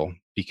the hill,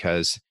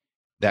 because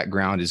that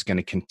ground is going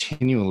to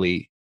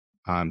continually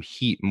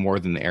heat more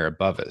than the air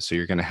above it. So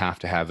you're going to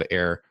have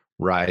air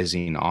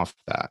rising off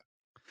that.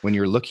 When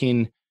you're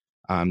looking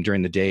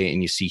during the day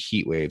and you see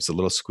heat waves, the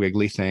little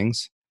squiggly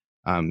things,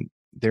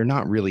 they're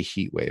not really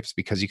heat waves,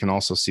 because you can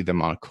also see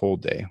them on a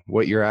cold day.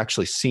 What you're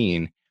actually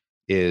seeing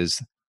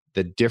is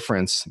the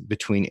difference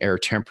between air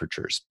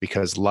temperatures,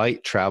 because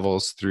light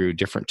travels through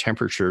different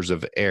temperatures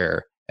of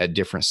air at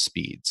different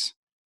speeds.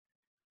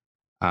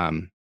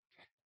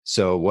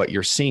 So what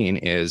you're seeing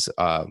is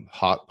a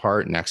hot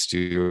part next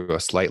to a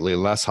slightly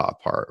less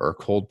hot part, or a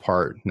cold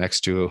part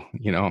next to,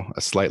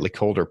 a slightly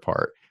colder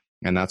part.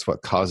 And that's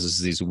what causes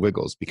these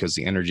wiggles, because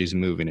the energy is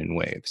moving in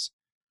waves.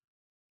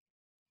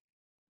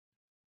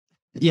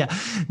 Yeah,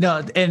 no,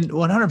 and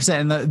 100%.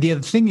 And the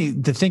other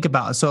thing to think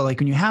about, so like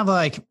when you have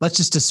like, let's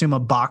just assume a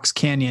box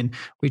canyon,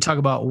 we talk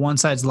about one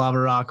side's lava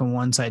rock and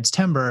one side's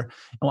timber.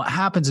 And what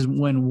happens is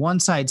when one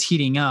side's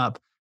heating up,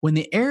 when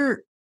the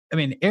air,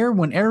 when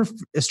air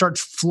starts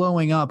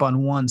flowing up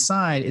on one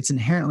side, it's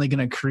inherently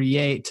going to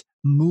create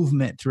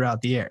movement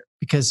throughout the air,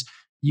 because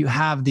you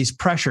have these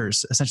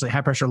pressures, essentially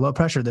high pressure, low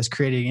pressure, that's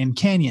created in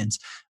canyons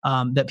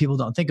that people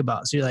don't think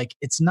about. So you're like,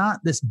 it's not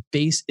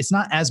it's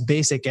not as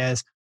basic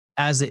as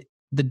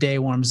the day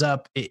warms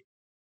up, it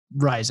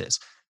rises,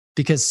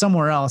 because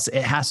somewhere else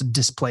it has to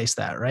displace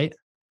that, right?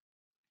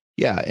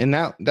 Yeah, and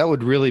that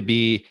would really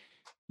be,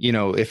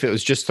 if it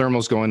was just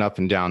thermals going up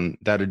and down,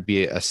 that would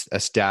be a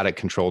static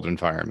controlled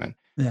environment.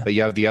 Yeah. But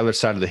you have the other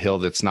side of the hill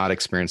that's not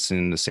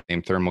experiencing the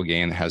same thermal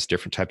gain, that has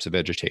different types of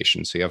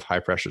vegetation. So you have high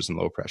pressures and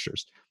low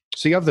pressures.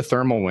 So you have the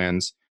thermal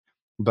winds,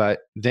 but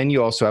then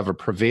you also have a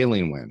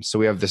prevailing wind. So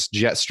we have this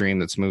jet stream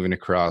that's moving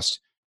across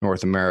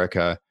North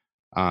America,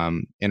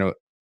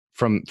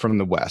 from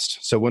the west.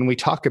 So when we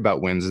talk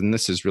about winds, and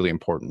this is really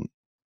important,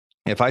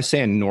 if I say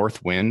a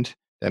north wind,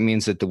 that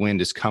means that the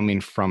wind is coming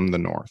from the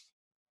north.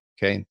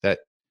 Okay, that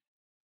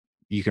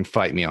you can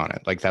fight me on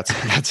it. Like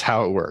that's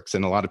how it works.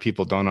 And a lot of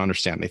people don't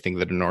understand. They think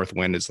that a north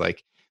wind is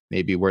like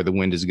maybe where the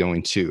wind is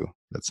going to.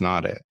 That's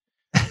not it.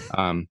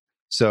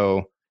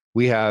 So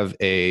we have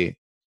a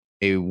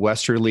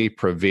westerly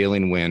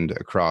prevailing wind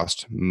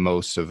across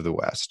most of the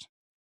West.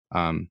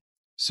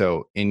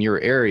 So in your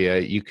area,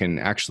 you can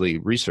actually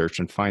research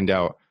and find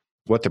out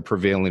what the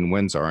prevailing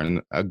winds are.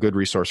 And a good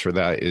resource for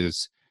that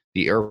is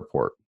the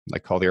airport.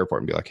 Like call the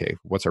airport and be like, hey,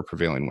 what's our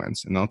prevailing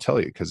winds? And they'll tell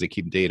you because they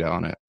keep data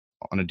on it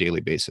on a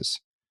daily basis.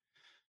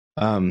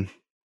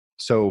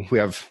 So we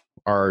have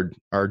our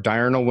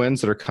diurnal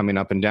winds that are coming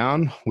up and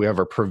down. We have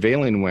our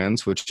prevailing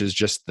winds, which is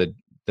just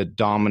the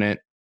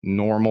dominant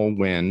normal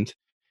wind.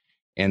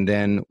 And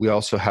then we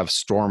also have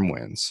storm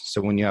winds.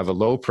 So when you have a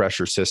low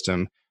pressure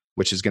system,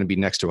 which is going to be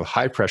next to a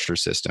high pressure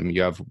system,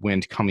 you have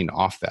wind coming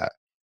off that.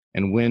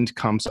 And wind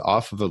comes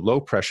off of a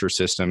low pressure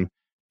system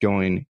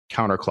going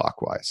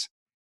counterclockwise.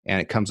 And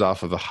it comes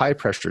off of a high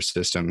pressure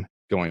system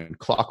going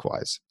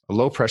clockwise. A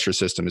low pressure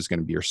system is going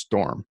to be your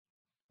storm.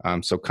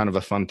 So kind of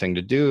a fun thing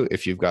to do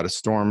if you've got a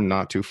storm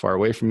not too far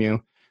away from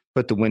you,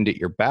 put the wind at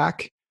your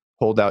back,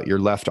 hold out your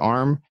left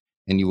arm,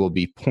 and you will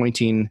be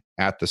pointing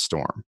at the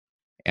storm.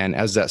 And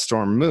as that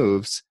storm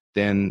moves,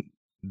 then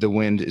the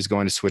wind is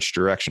going to switch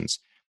directions.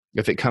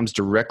 If it comes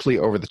directly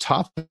over the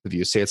top of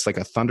you, say it's like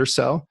a thunder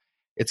cell,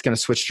 it's going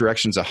to switch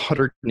directions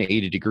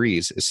 180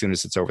 degrees as soon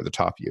as it's over the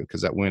top of you,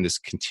 because that wind is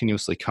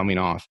continuously coming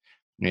off.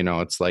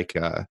 It's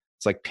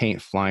like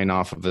paint flying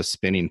off of a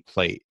spinning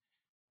plate.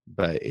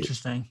 But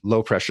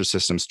low pressure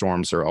system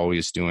storms are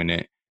always doing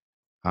it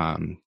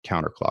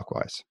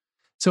counterclockwise.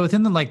 So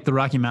within the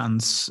Rocky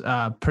Mountains,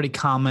 pretty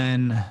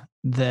common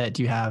that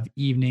you have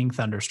evening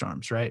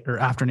thunderstorms, right? Or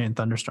afternoon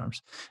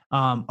thunderstorms.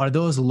 Are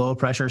those low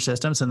pressure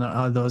systems, and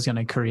are those going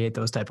to create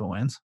those type of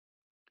winds?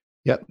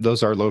 Yep.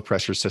 Those are low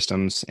pressure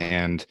systems,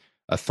 and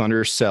a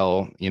thunder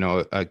cell,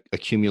 a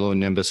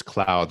cumulonimbus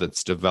cloud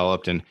that's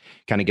developed and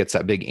kind of gets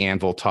that big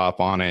anvil top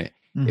on it.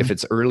 Mm-hmm. If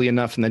it's early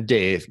enough in the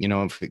day, if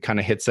it kind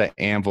of hits that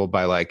anvil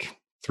by like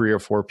 3 or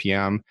 4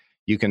 p.m.,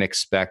 you can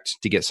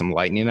expect to get some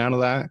lightning out of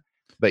that,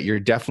 but you're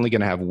definitely going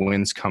to have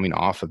winds coming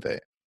off of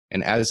it.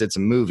 And as it's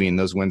moving,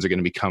 those winds are going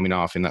to be coming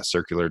off in that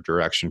circular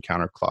direction,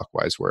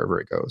 counterclockwise, wherever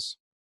it goes.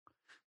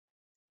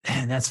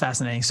 And that's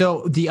fascinating.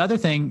 So the other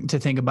thing to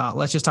think about,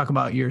 let's just talk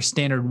about your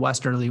standard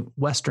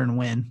western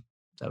wind.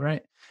 Is that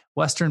right?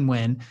 Western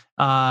wind.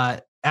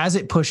 As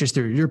it pushes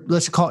through,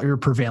 let's call it your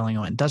prevailing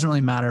wind. Doesn't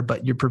really matter,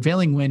 but your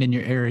prevailing wind in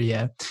your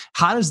area,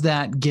 how does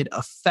that get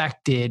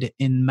affected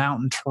in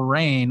mountain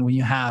terrain when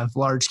you have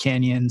large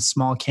canyons,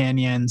 small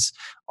canyons,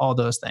 all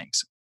those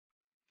things?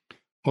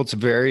 Well, it's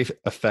very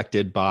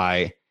affected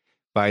by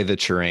the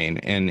terrain.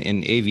 And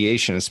in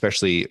aviation,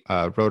 especially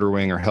rotor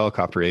wing or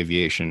helicopter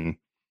aviation,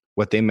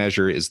 what they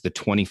measure is the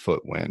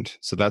 20-foot wind.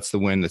 So that's the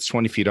wind that's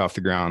 20 feet off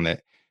the ground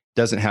that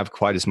doesn't have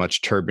quite as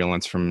much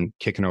turbulence from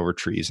kicking over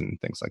trees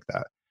and things like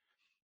that.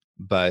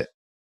 But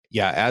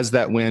yeah, as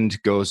that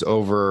wind goes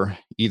over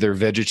either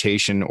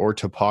vegetation or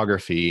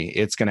topography,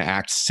 it's going to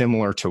act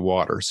similar to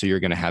water. So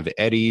you're going to have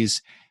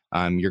eddies.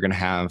 You're going to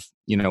have,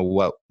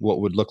 what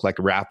would look like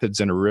rapids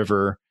in a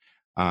river.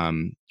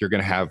 You're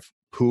going to have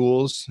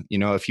pools.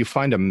 If you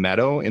find a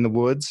meadow in the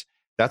woods,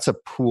 that's a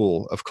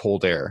pool of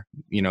cold air.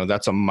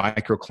 That's a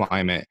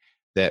microclimate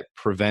that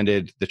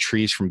prevented the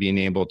trees from being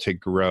able to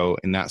grow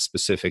in that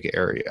specific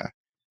area.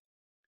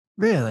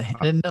 Really?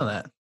 I didn't know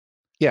that.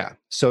 Yeah.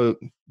 So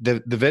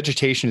the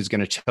vegetation is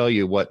going to tell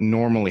you what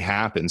normally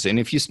happens. And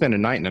if you spend a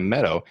night in a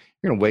meadow,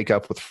 you're going to wake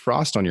up with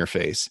frost on your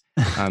face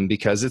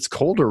because it's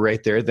colder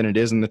right there than it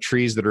is in the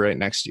trees that are right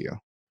next to you.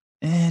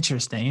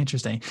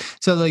 Interesting.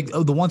 So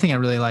the one thing I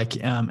really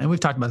like, and we've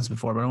talked about this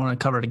before, but I want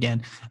to cover it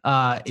again,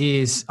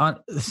 is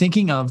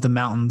thinking of the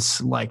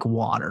mountains like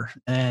water.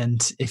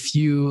 And if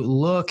you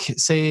look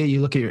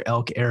at your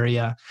elk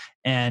area,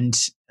 and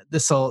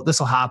this will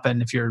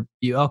happen if you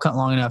elk hunt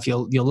long enough,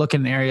 you'll look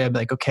in an area and be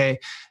like, okay,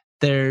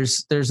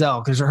 there's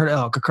elk, there's a herd of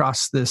elk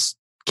across this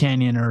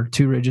canyon or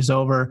 2 ridges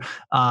over.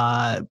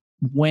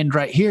 Wind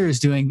right here is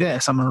doing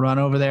this. I'm going to run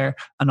over there,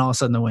 and all of a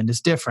sudden the wind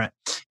is different.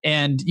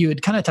 And you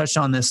had kind of touched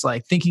on this,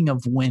 like thinking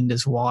of wind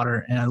as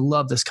water. And I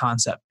love this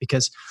concept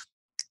because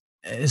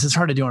this is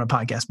hard to do on a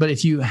podcast, but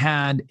if you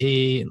had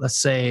let's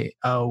say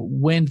a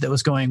wind that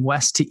was going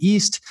west to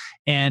east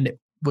and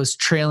was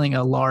trailing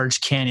a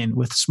large canyon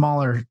with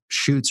smaller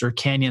chutes or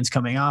canyons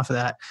coming off of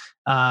that,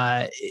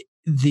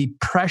 the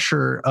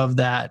pressure of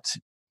that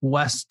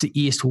west to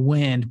east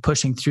wind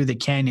pushing through the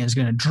canyon is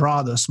going to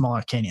draw those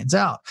smaller canyons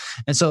out.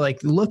 And so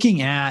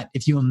looking at,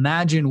 if you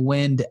imagine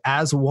wind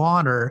as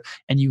water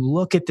and you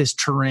look at this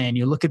terrain,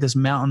 you look at this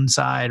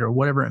mountainside or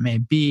whatever it may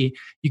be,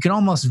 you can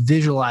almost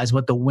visualize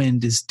what the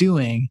wind is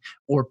doing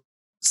or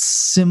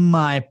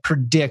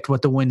semi-predict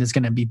what the wind is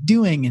going to be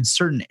doing in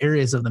certain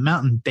areas of the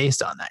mountain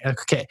based on that.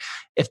 Okay,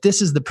 if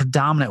this is the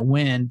predominant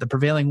wind, the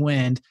prevailing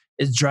wind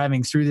is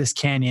driving through this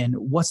canyon,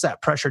 what's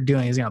that pressure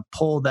doing? Is going to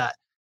pull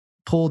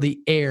the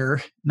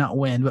air, not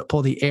wind, but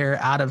pull the air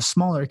out of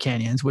smaller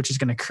canyons, which is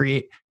going to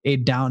create a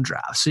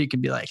downdraft. So you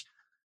can be like,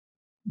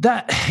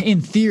 That,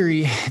 in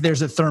theory,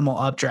 there's a thermal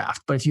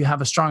updraft, but if you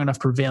have a strong enough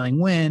prevailing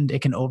wind,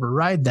 it can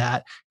override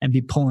that and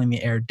be pulling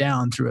the air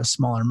down through a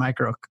smaller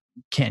micro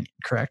canyon,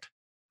 correct?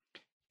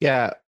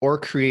 Yeah, or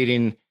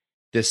creating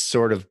this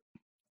sort of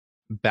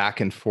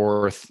back and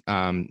forth,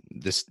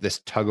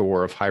 this tug of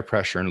war of high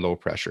pressure and low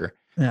pressure.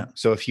 Yeah.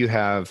 So if you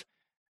have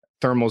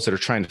thermals that are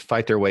trying to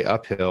fight their way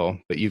uphill,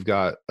 but you've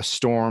got a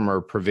storm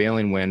or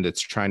prevailing wind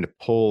that's trying to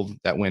pull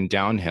that wind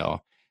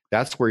downhill,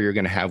 that's where you're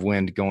going to have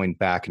wind going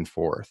back and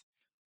forth.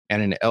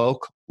 And an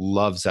elk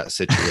loves that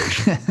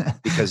situation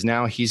because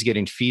now he's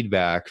getting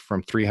feedback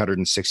from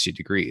 360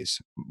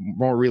 degrees,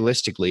 more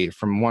realistically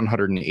from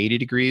 180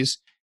 degrees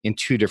in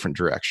two different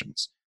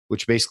directions,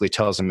 which basically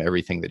tells him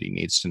everything that he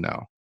needs to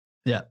know.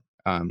 Yeah.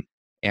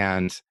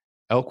 And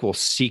elk will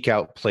seek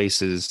out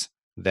places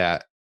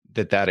that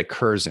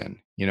occurs in.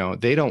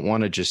 They don't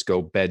want to just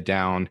go bed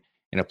down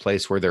in a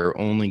place where they're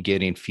only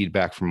getting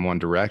feedback from one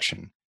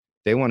direction.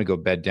 They want to go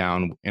bed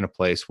down in a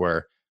place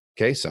where,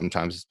 okay,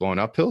 sometimes it's blowing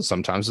uphill,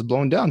 sometimes it's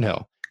blowing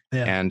downhill.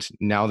 Yeah. And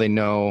now they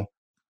know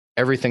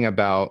everything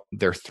about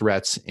their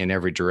threats in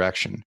every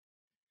direction.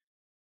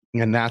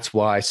 And that's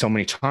why so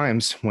many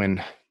times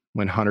when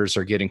hunters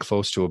are getting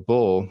close to a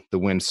bull, the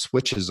wind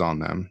switches on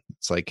them.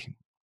 It's like,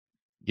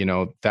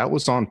 that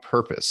was on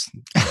purpose.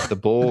 The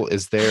bull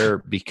is there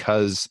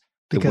because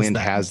the wind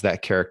has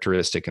that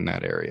characteristic in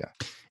that area.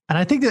 And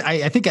I think that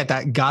I think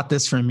that got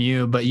this from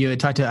you, but you had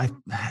talked to, I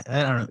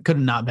don't know, could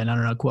have not been, I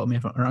don't know, quote me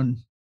if I'm wrong,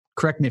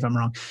 correct me if I'm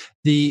wrong.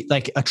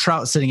 Like a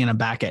trout sitting in a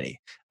back eddy.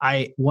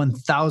 I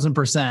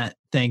 1000%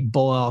 think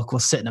bull elk will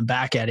sit in a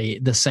back eddy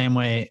the same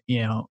way,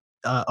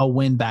 a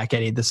wind back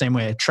eddy, the same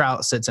way a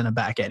trout sits in a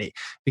back eddy,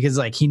 because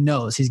like he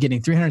knows he's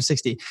getting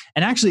 360.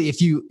 And actually,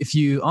 if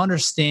you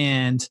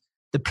understand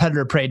the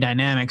predator prey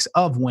dynamics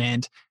of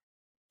wind,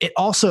 it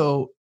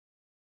also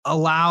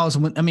allows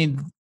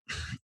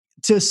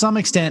to some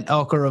extent,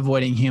 elk are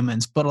avoiding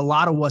humans, but a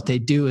lot of what they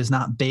do is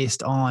not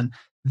based on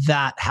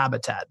that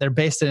habitat. They're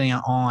based it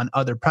on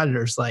other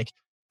predators like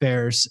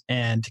bears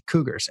and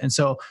cougars. And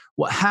so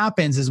what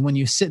happens is when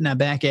you sit in that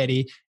back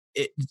eddy,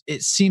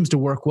 it seems to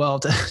work well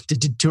to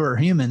deter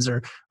humans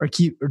or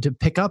to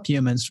pick up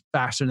humans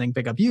faster than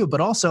pick up you.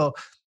 But also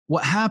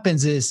what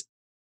happens is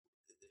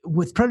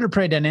with predator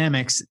prey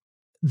dynamics,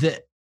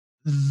 the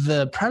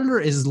predator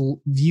is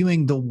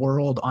viewing the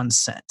world on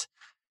scent.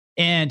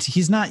 And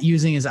he's not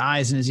using his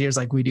eyes and his ears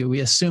like we do. We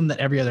assume that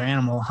every other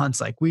animal hunts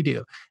like we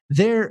do.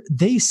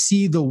 They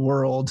see the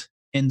world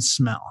in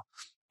smell.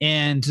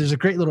 And there's a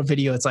great little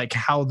video. It's like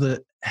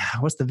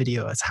what's the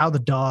video? It's how the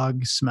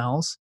dog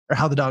smells or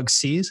how the dog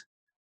sees.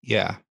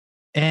 Yeah.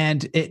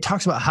 And it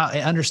talks about how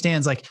it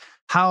understands like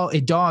how a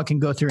dog can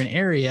go through an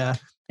area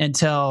and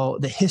tell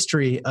the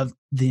history of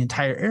the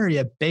entire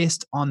area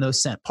based on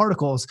those scent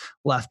particles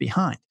left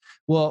behind.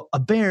 Well, a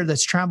bear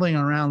that's traveling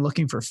around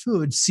looking for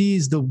food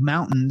sees the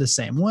mountain the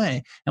same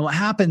way. And what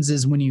happens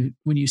is when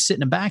you sit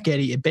in a back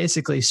eddy, it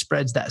basically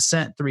spreads that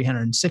scent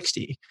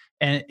 360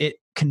 and it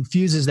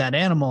confuses that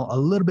animal a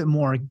little bit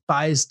more,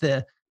 buys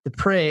the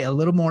prey a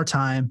little more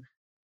time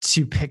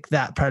to pick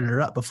that predator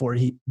up before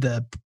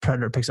the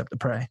predator picks up the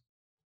prey.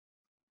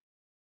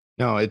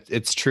 No,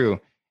 it's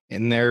true.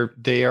 And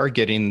they are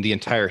getting the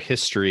entire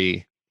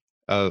history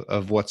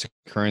of what's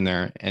occurring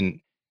there. And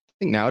I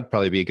think now would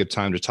probably be a good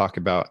time to talk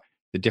about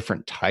the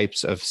different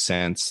types of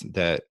scents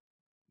that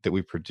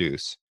we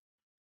produce,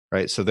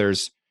 right? So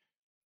there's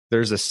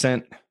a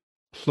scent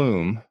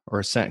plume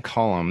or a scent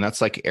column. That's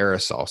like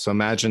aerosol. So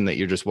imagine that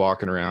you're just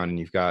walking around and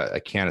you've got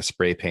a can of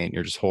spray paint.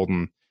 You're just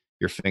holding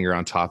your finger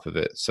on top of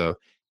it. So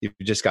you've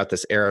just got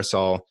this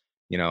aerosol,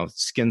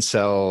 skin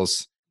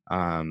cells,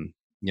 all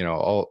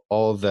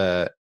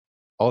the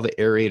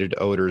aerated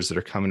odors that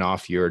are coming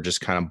off you are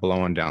just kind of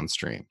blowing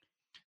downstream.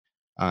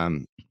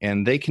 And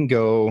they can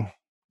go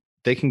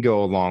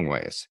a long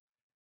ways.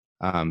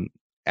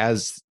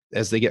 As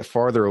they get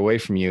farther away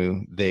from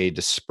you, they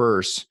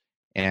disperse,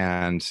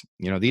 and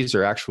these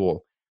are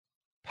actual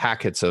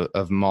packets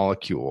of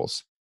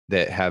molecules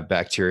that have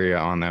bacteria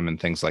on them and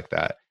things like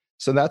that.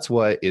 So that's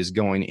what is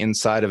going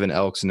inside of an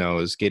elk's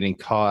nose, getting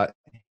caught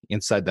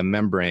inside the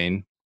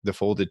membrane, the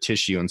folded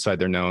tissue inside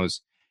their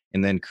nose,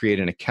 and then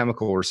creating a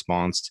chemical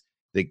response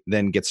that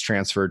then gets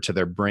transferred to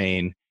their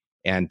brain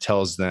and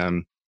tells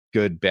them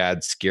good,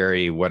 bad,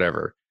 scary,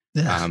 whatever.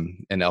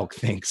 An elk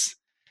thinks.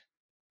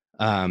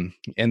 And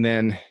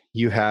then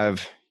you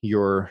have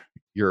your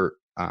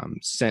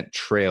scent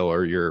trail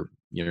or your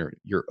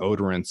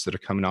odorants that are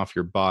coming off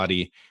your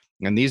body.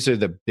 And these are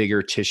the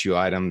bigger tissue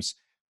items,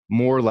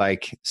 more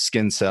like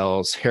skin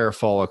cells, hair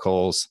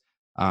follicles,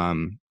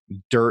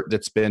 dirt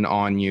that's been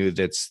on you,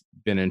 that's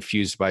been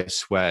infused by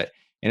sweat,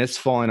 and it's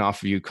falling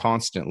off of you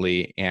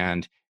constantly.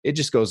 And it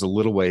just goes a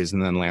little ways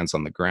and then lands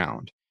on the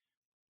ground.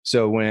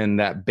 So when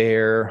that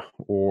bear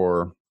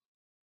or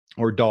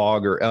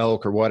dog or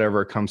elk or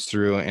whatever comes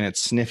through and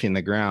it's sniffing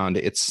the ground,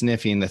 it's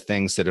sniffing the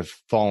things that have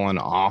fallen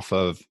off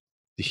of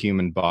the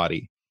human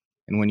body.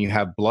 And when you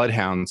have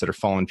bloodhounds that are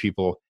following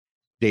people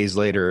days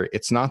later,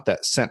 it's not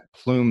that scent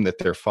plume that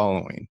they're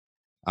following.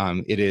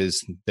 It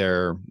is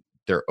their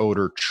their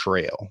odor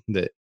trail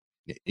that,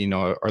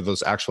 are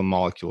those actual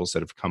molecules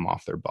that have come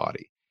off their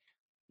body.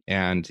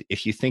 And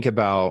if you think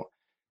about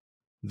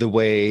the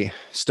way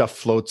stuff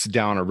floats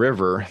down a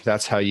river,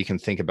 that's how you can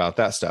think about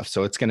that stuff.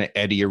 So it's going to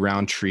eddy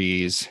around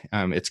trees.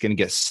 It's going to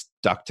get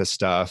stuck to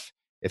stuff.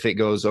 If it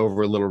goes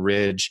over a little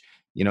ridge,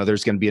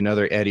 there's going to be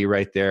another eddy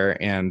right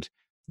there. And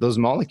those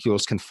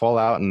molecules can fall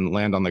out and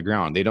land on the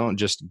ground. They don't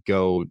just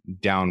go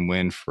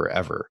downwind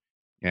forever.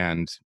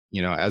 And,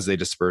 as they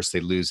disperse,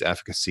 they lose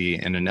efficacy.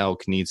 And an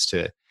elk needs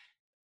to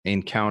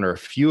encounter a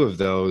few of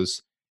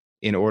those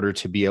in order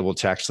to be able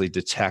to actually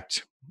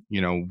detect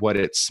what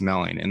it's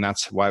smelling. And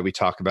that's why we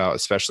talk about,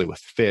 especially with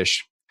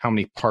fish, how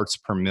many parts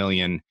per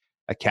million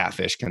a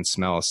catfish can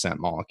smell a scent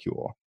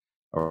molecule,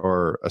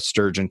 or a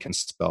sturgeon can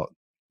smell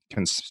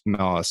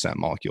a scent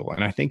molecule.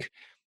 And I think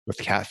with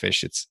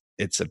catfish,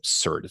 it's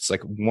absurd. It's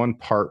like 1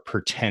 part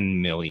per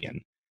 10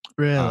 million.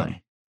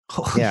 Really?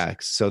 Yeah.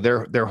 So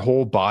their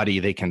whole body,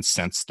 they can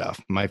sense stuff.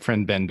 My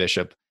friend Ben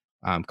Bishop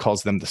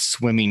calls them the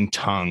swimming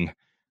tongue.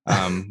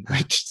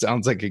 Which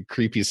sounds like a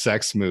creepy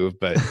sex move,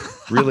 but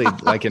really,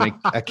 like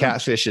a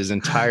catfish's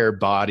entire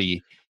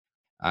body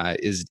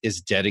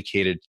is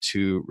dedicated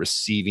to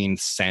receiving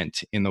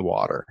scent in the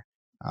water.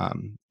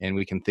 And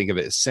we can think of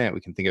it as scent,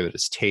 we can think of it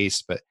as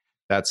taste, but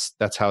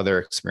that's how they're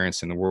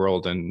experiencing the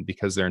world. And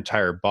because their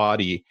entire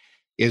body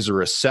is a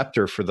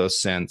receptor for those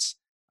scents,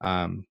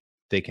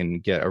 they can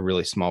get a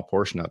really small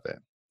portion of it.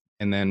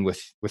 And then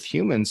with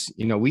humans,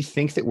 we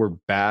think that we're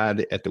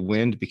bad at the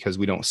wind because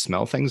we don't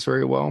smell things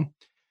very well.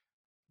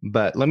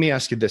 But let me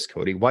ask you this,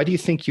 Cody. Why do you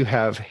think you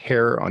have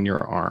hair on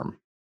your arm?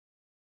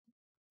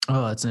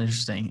 Oh, that's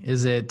interesting.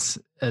 Is it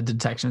a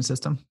detection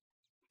system?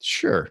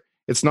 Sure.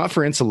 It's not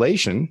for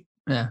insulation.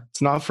 Yeah.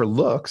 It's not for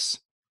looks,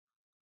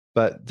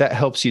 but that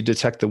helps you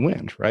detect the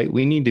wind, right?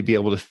 We need to be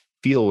able to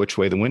feel which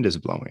way the wind is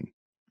blowing.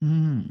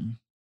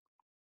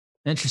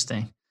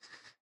 Interesting.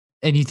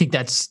 And you think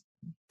that's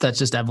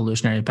just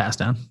evolutionary passed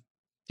down?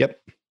 Yep.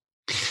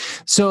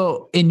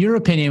 So in your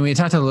opinion, we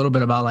talked a little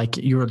bit about, like,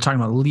 you were talking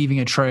about leaving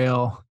a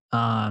trail,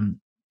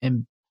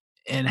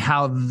 and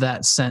how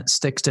that scent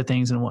sticks to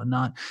things and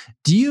whatnot.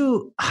 Do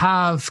you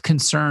have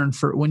concern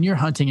for when you're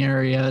hunting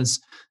areas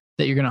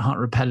that you're going to hunt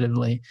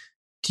repetitively?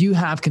 Do you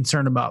have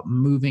concern about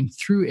moving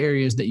through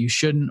areas that you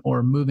shouldn't,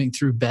 or moving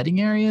through bedding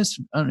areas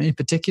in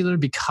particular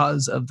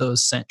because of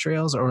those scent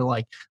trails, or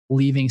like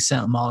leaving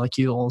scent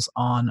molecules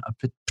on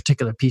a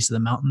particular piece of the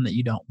mountain that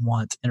you don't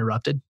want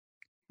interrupted?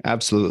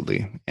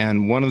 Absolutely.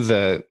 And one of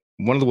the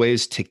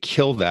ways to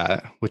kill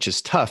that, which is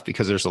tough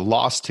because there's a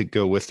loss to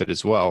go with it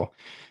as well.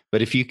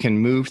 But if you can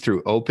move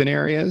through open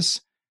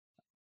areas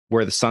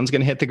where the sun's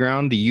going to hit the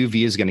ground, the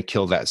UV is going to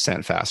kill that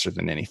scent faster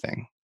than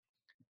anything.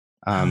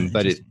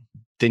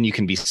 Then you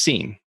can be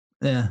seen.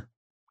 Yeah.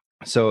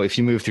 So if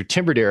you move through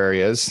timbered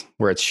areas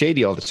where it's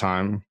shady all the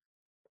time,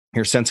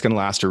 your scent's going to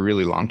last a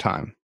really long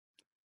time.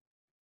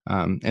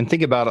 And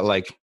think about it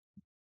like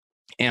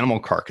animal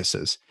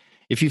carcasses.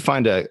 If you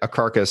find a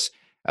carcass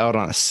out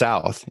on a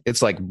south,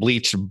 it's like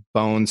bleached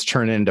bones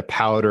turning into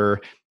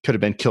powder, could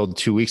have been killed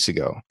 2 weeks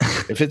ago.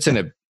 If it's in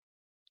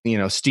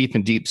a steep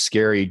and deep,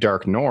 scary,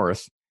 dark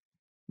north,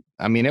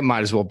 I mean, it might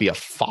as well be a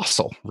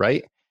fossil,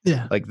 right?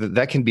 Yeah. Like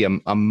that can be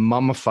a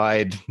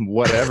mummified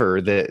whatever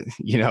that,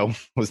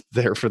 was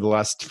there for the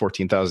last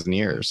 14,000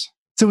 years.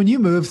 So when you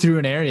move through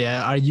an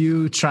area, are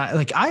you trying,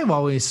 like, I've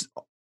always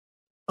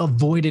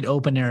avoided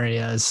open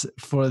areas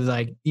for,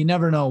 like, you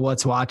never know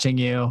what's watching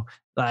you.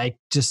 Like,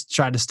 just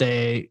try to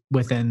stay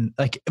within,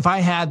 like, if I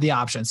had the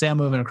option, say I'm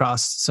moving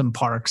across some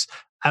parks,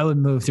 I would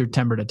move through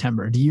timber to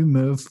timber. Do you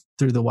move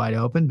through the wide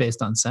open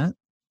based on scent?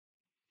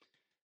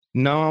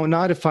 No,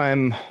 not if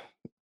I'm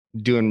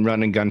doing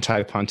run and gun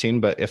type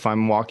hunting, but if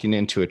I'm walking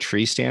into a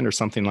tree stand or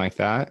something like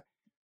that,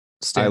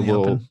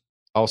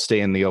 I'll stay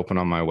in the open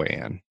on my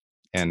way in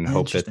and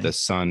hope that the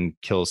sun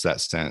kills that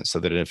scent, so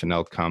that if an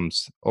elk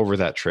comes over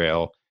that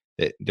trail,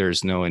 that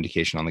there's no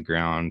indication on the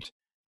ground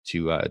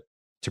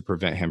to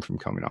prevent him from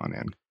coming on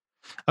in.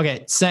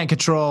 Okay. Scent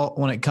control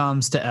when it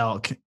comes to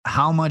elk,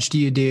 how much do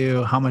you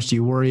do? How much do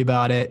you worry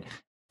about it?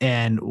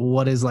 And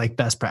what is, like,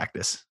 best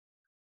practice?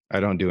 I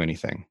don't do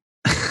anything.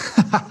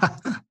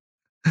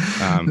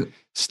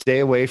 Stay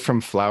away from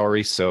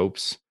flowery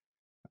soaps.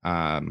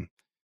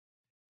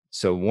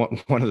 So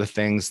one of the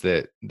things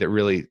that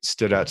really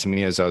stood out to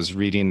me as I was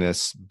reading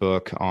this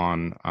book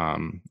on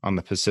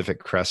the Pacific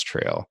Crest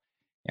Trail,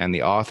 and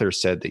the author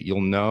said that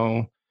you'll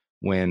know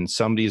when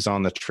somebody's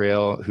on the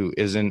trail who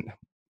isn't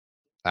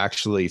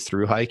actually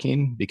through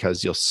hiking,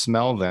 because you'll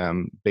smell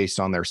them based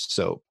on their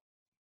soap.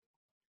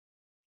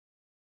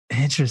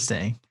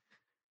 Interesting.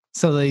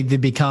 So they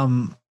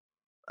become,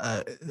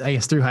 I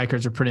guess through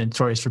hikers are pretty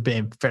notorious for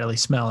being fairly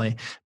smelly,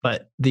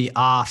 but the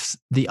off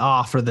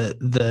or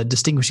the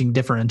distinguishing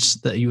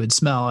difference that you would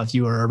smell if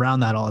you were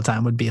around that all the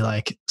time would be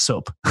like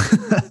soap.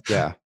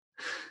 Yeah.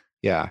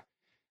 Yeah.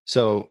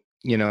 So,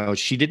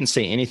 she didn't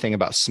say anything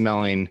about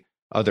smelling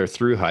other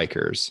through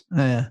hikers,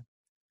 Yeah.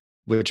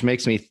 which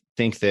makes me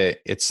think that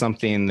it's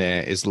something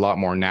that is a lot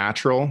more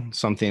natural,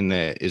 something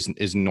that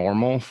is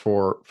normal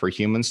for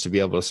humans to be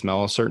able to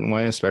smell a certain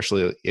way,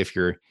 especially if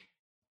you're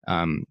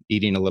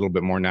eating a little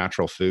bit more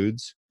natural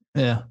foods.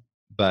 Yeah.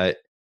 But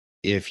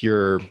if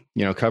you're,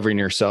 covering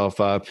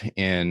yourself up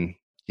in,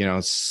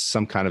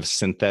 some kind of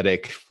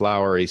synthetic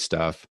flowery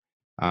stuff,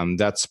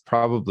 that's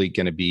probably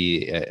going to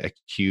be a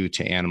cue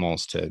to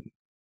animals to,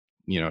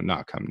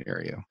 not come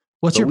near you.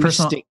 What's But your we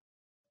personal? stink.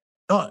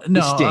 Oh We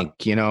no,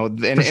 stink.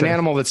 An sure.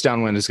 animal that's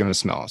downwind is going to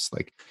smell us.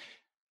 Like,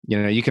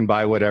 you can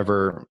buy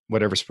whatever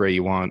spray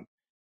you want.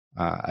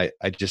 I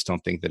just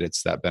don't think that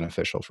it's that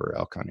beneficial for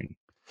elk hunting.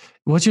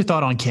 What's your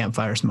thought on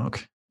campfire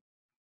smoke?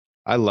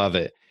 I love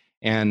it.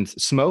 And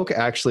smoke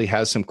actually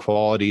has some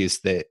qualities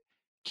that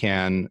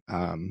can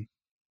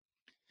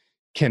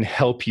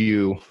help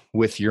you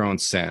with your own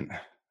scent.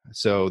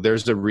 So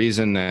there's a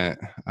reason that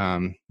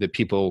that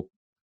people,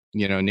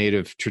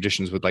 native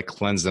traditions would like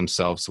cleanse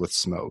themselves with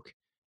smoke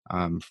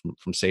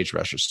from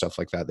sagebrush or stuff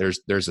like that.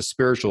 There's a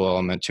spiritual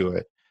element to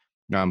it,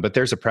 but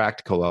there's a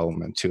practical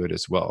element to it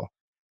as well.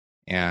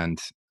 And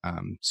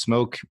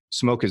smoke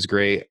is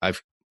great.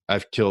 I've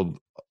killed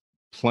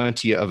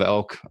plenty of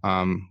elk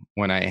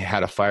when I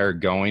had a fire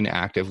going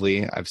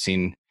actively. I've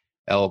seen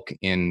elk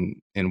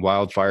in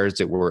wildfires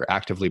that were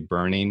actively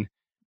burning.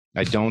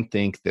 I don't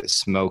think that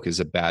smoke is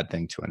a bad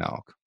thing to an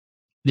elk.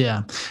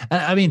 Yeah.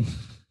 I mean,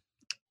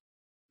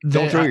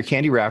 don't throw your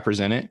candy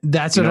wrappers in it.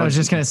 That's what I was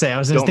just going to say. I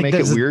was going to don't make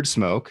it weird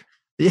smoke.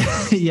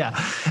 Yeah. Yeah.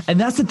 And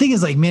that's the thing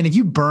is like, man, if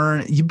you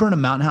burn a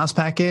Mountain House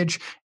package,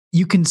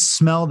 you can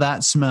smell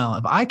that smell.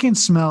 If I can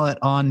smell it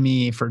on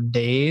me for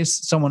days,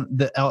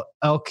 the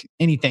elk,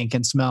 anything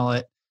can smell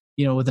it,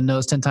 with a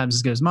nose 10 times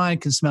as good as mine,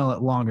 can smell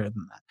it longer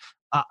than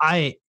that.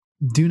 I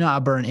do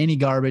not burn any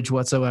garbage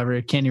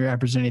whatsoever, candy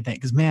wrappers or anything.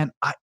 Cause man,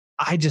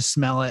 I just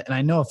smell it. And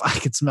I know if I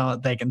could smell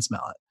it, they can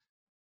smell it.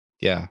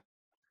 Yeah.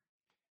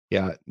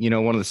 Yeah.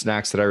 One of the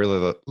snacks that I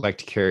really like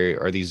to carry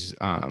are these,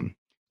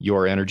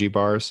 Your Energy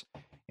bars,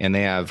 and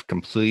they have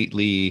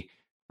completely,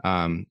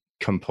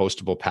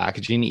 compostable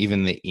packaging.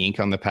 Even the ink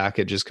on the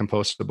package is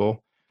compostable.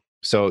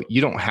 So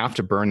you don't have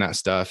to burn that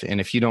stuff. And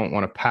if you don't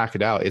want to pack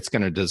it out, it's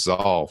going to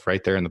dissolve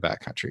right there in the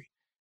backcountry.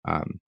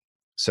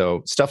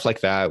 So stuff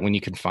like that, when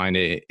you can find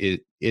it,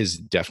 it is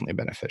definitely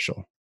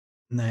beneficial.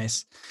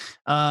 Nice.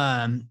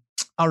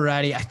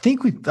 Alrighty. I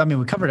think we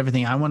covered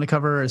everything I want to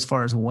cover as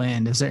far as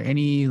wind. Is there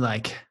any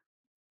 2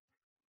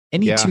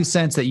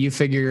 cents that you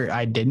figure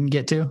I didn't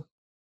get to?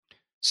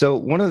 So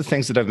one of the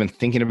things that I've been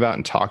thinking about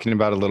and talking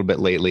about a little bit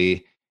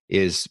lately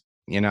is,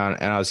 and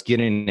I was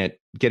getting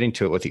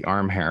to it with the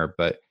arm hair,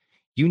 but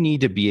you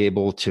need to be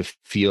able to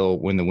feel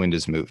when the wind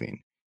is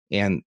moving.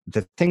 And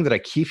the thing that I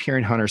keep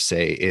hearing hunters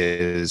say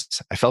is,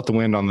 I felt the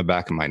wind on the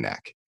back of my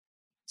neck.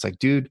 It's like,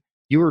 dude,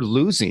 you are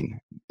losing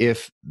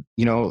if,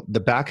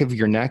 the back of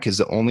your neck is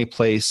the only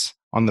place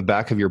on the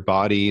back of your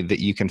body that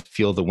you can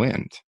feel the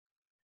wind.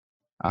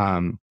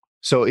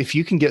 So if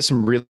you can get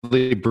some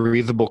really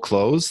breathable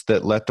clothes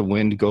that let the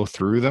wind go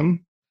through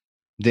them,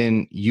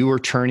 then you are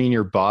turning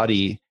your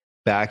body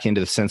back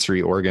into the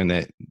sensory organ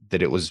that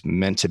it was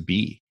meant to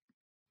be.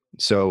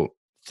 So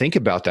think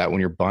about that when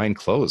you're buying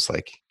clothes.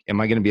 Like, am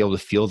I going to be able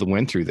to feel the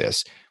wind through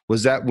this?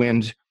 Was that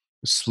wind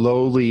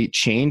slowly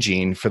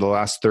changing for the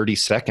last 30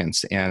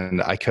 seconds?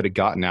 And I could have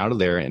gotten out of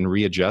there and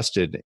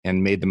readjusted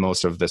and made the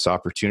most of this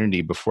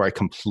opportunity before I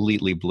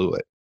completely blew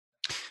it.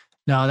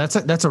 No,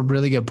 that's a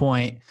really good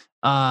point.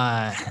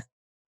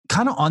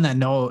 Kind of on that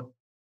note,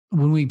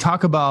 when we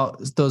talk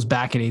about those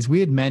back eddies, we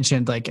had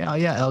mentioned like, oh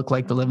yeah, elk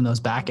like to live in those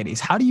back eddies.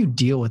 How do you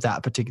deal with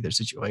that particular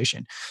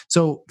situation?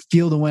 So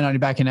feel the wind on your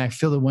back and neck,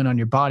 feel the wind on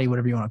your body,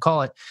 whatever you want to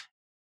call it.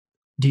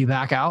 Do you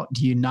back out?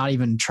 Do you not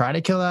even try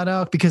to kill that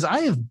elk? Because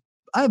I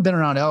have been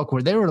around elk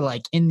where they were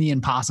like in the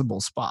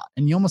impossible spot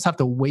and you almost have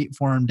to wait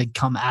for them to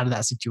come out of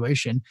that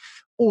situation,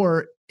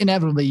 or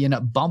inevitably you end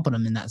up bumping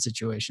them in that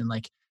situation.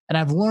 And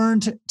I've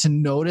learned to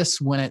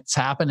notice when it's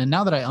happened. And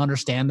now that I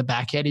understand the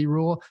back eddy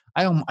rule,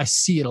 I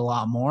see it a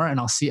lot more, and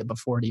I'll see it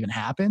before it even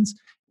happens.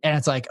 And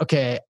it's like,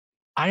 okay,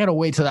 I got to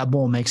wait till that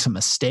bull makes a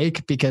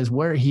mistake, because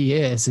where he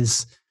is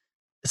it's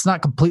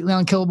not completely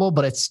unkillable,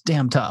 but it's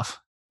damn tough.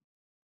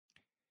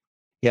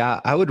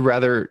 Yeah, I would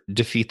rather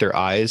defeat their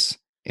eyes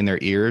and their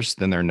ears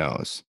than their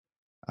nose.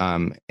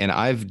 And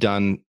I've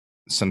done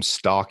some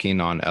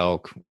stalking on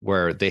elk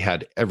where they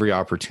had every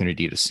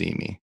opportunity to see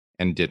me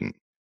and didn't.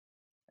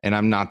 And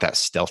I'm not that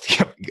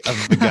stealthy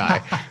of the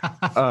guy.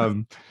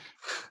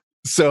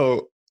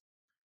 So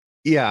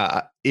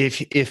yeah,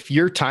 if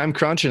you're time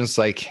crunch and it's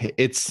like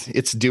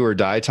it's do or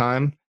die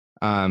time,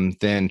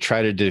 then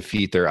try to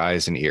defeat their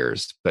eyes and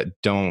ears, but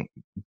don't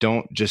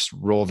just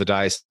roll the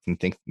dice and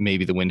think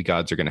maybe the wind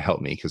gods are going to help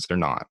me, because they're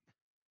not.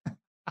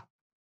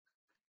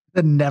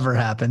 That never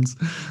happens.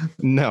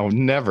 No,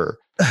 never.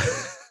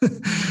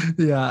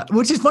 Yeah,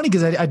 which is funny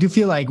because I do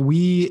feel like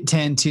we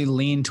tend to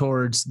lean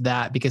towards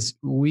that because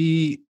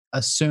we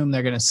assume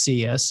they're going to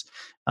see us.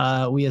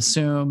 We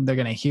assume they're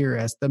going to hear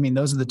us. I mean,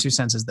 those are the 2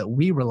 senses that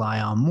we rely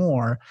on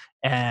more,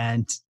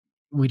 and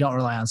we don't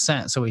rely on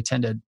scent. So we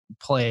tend to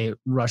play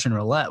Russian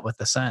roulette with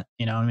the scent.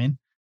 You know what I mean?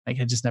 Like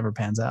it just never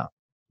pans out.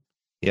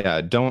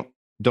 Yeah, don't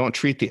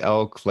treat the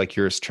elk like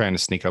you're trying to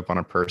sneak up on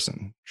a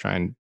person. Try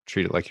and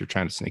treat it like you're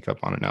trying to sneak up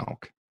on an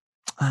elk.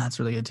 That's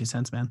really good 2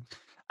 cents, man.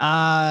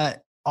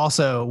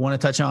 Also want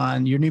to touch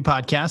on your new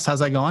podcast. How's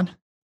that going?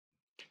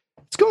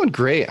 It's going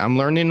great. I'm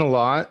learning a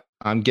lot.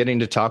 I'm getting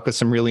to talk with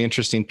some really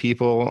interesting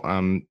people.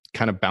 I'm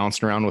kind of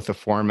bouncing around with the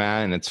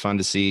format, and it's fun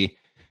to see,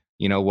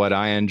 what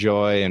I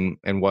enjoy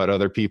and what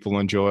other people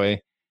enjoy.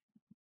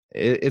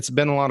 It's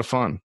been a lot of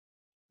fun.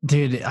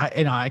 Dude,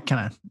 I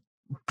kind of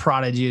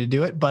prodded you to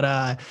do it, but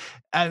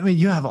I mean,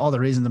 you have all the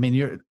reasons. I mean,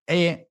 you're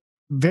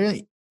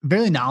very,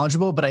 very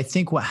knowledgeable, but I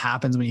think what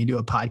happens when you do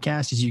a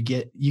podcast is you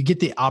get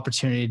the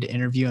opportunity to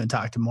interview and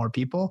talk to more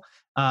people,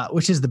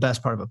 which is the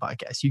best part of a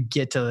podcast. You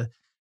get to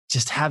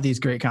just have these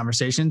great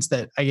conversations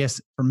that I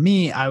guess for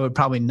me, I would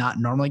probably not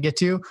normally get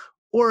to,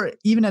 or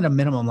even at a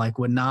minimum, like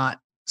would not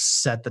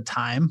set the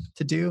time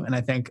to do. And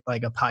I think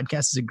like a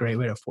podcast is a great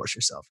way to force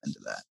yourself into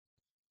that.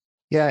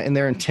 Yeah, and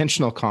they're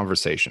intentional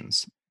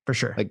conversations. For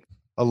sure. Like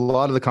a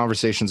lot of the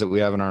conversations that we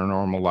have in our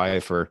normal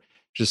life are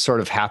just sort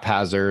of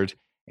haphazard,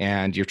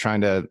 and you're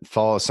trying to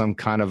follow some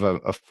kind of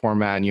a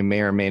format, and you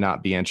may or may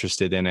not be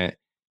interested in it.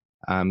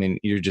 And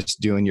you're just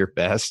doing your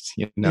best,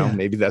 Yeah.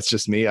 maybe that's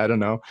just me. I don't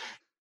know.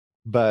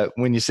 But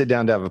when you sit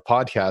down to have a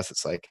podcast,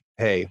 it's like,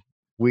 hey,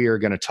 we are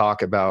going to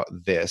talk about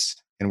this,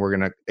 and we're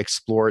going to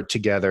explore it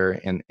together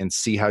and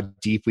see how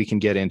deep we can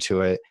get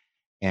into it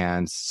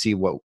and see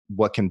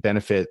what can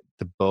benefit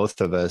the both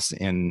of us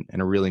in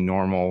a really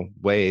normal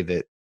way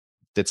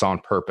that's on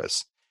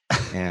purpose.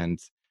 And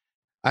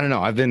I don't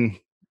know,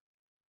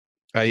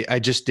 I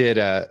just did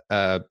a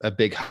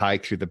big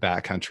hike through the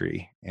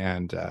backcountry,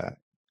 and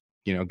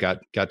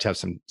got to have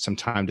some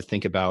time to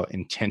think about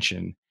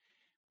intention.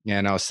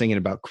 And I was thinking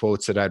about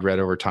quotes that I'd read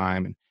over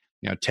time.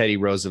 And Teddy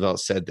Roosevelt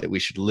said that we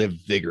should live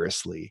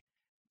vigorously.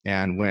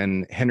 And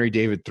when Henry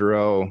David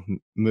Thoreau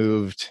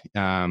moved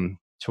to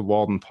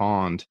Walden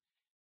Pond,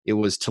 it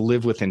was to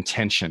live with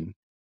intention.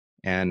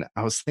 And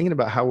I was thinking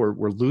about how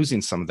we're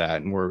losing some of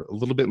that, and we're a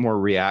little bit more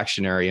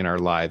reactionary in our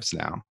lives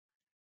now.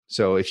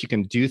 So if you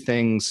can do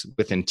things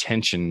with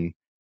intention,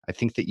 I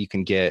think that you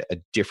can get a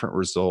different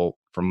result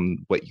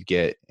from what you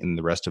get in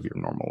the rest of your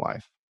normal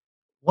life.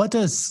 What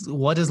does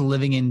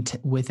living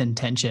with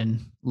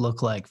intention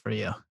look like for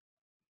you?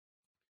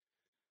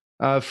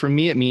 For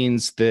me, it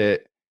means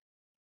that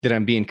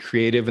I'm being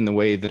creative in the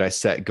way that I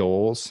set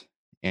goals,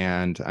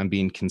 and I'm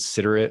being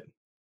considerate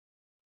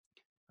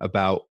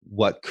about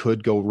what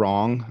could go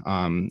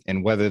wrong,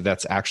 and whether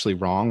that's actually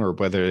wrong or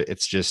whether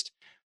it's just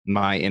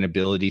my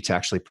inability to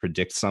actually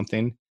predict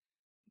something.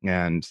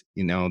 And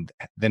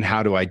then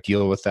how do I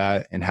deal with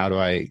that, and how do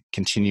I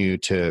continue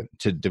to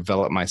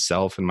develop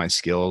myself and my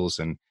skills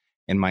and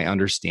my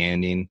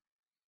understanding?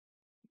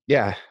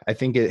 Yeah, I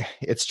think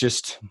it's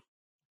just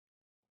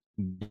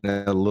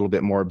a little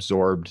bit more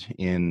absorbed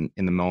in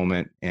the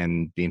moment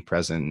and being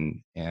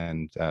present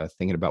and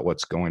thinking about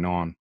what's going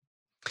on.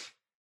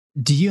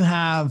 Do you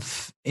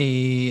have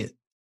a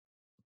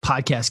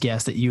podcast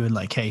guest that you would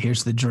like, hey,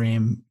 here's the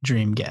dream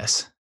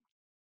guest?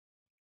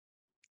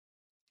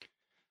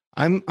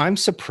 I'm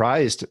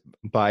surprised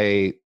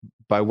by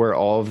where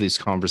all of these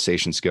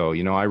conversations go.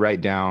 I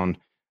write down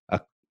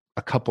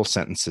a couple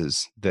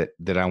sentences that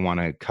I want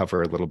to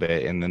cover a little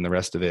bit, and then the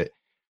rest of it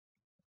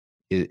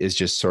is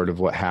just sort of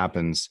what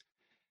happens.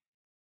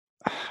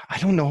 I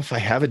don't know if I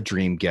have a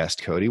dream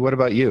guest, Cody. What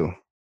about you?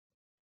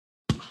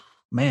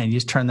 Man, you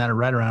just turned that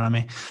right around on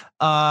me.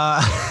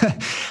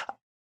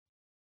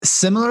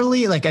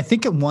 Similarly, like I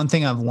think one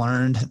thing I've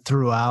learned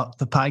throughout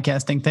the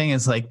podcasting thing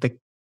is like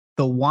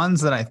the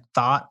ones that I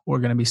thought were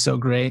going to be so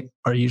great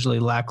are usually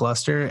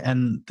lackluster,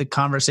 and the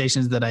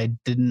conversations that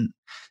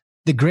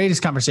the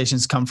greatest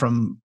conversations come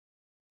from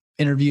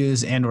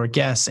interviews and or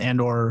guests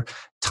and or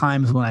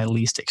times when I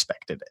least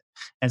expected it.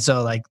 And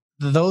so like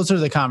those are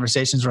the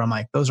conversations where I'm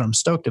like, those are I'm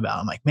stoked about.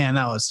 I'm like, man,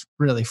 that was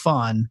really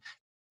fun.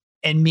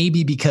 And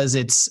maybe because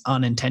it's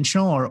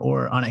unintentional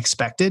or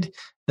unexpected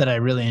that I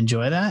really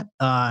enjoy that.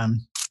 I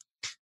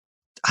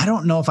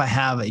don't know if I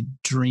have a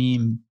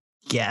dream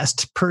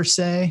guest per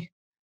se.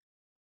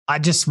 I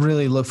just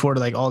really look forward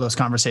to like all those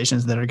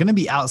conversations that are going to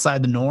be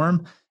outside the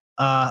norm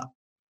of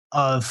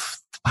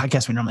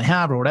podcasts we normally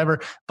have or whatever,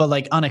 but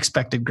like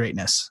unexpected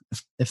greatness,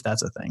 if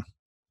that's a thing.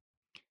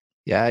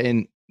 Yeah.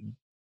 And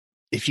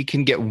if you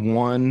can get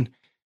one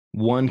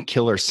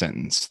killer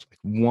sentence,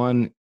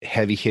 one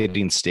heavy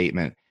hitting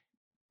statement,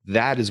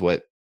 that is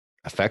what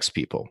affects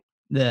people.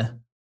 Yeah.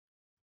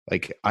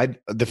 Like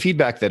the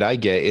feedback that I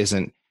get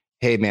isn't,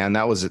 hey man,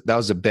 that was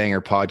a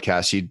banger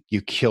podcast.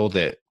 You killed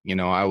it.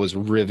 I was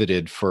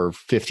riveted for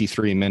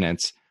 53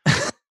 minutes.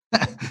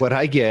 What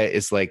I get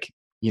is like,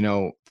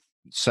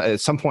 so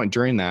at some point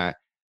during that,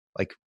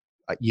 like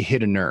you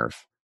hit a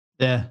nerve.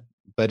 Yeah.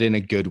 But in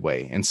a good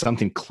way, and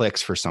something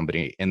clicks for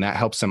somebody, and that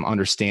helps them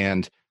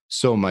understand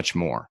so much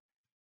more.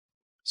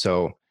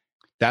 So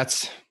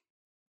that's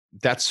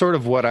that's sort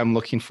of what I'm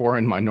looking for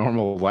in my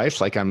normal life.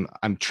 Like I'm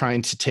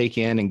trying to take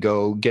in and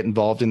go get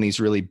involved in these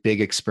really big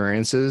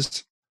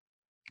experiences,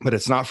 but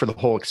it's not for the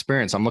whole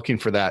experience. I'm looking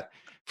for that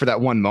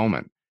one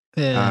moment.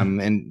 Yeah,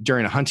 And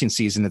during a hunting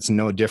season, it's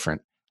no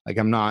different. Like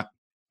I'm not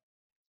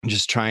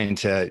just trying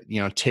to,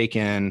 take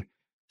in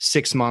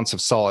 6 months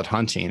of solid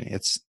hunting.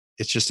 It's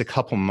just a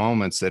couple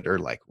moments that are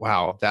like,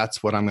 wow,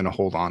 that's what I'm going to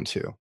hold on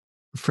to.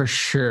 for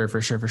sure,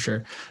 for sure, for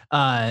sure.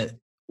 Uh,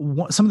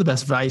 some of the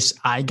best advice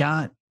I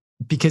got,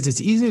 because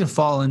it's easy to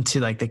fall into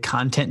like the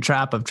content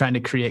trap of trying to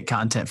create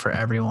content for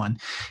everyone.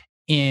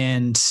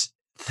 And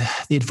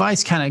the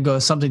advice kind of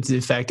goes something to the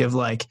effect of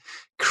like,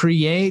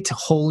 create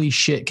holy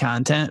shit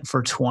content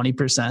for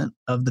 20%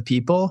 of the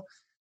people.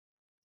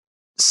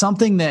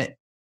 Something that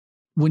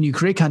when you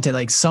create content,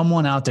 like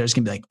someone out there is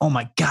going to be like, oh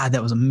my God,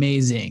 that was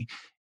amazing.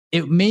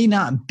 It may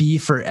not be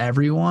for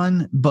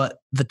everyone, but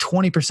the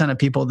 20% of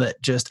people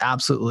that just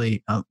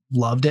absolutely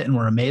loved it and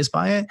were amazed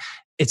by it,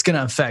 it's going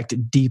to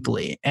affect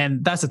deeply.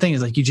 And that's the thing,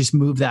 is like, you just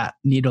move that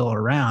needle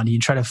around. You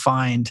try to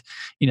find,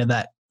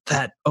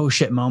 that oh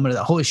shit moment, or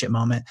that holy shit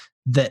moment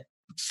that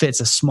fits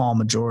a small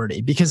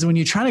majority. Because when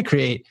you try to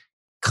create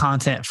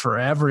content for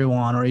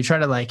everyone, or you try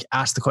to like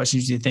ask the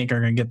questions you think are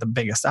going to get the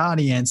biggest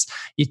audience,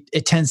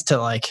 it tends to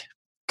like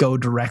go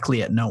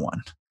directly at no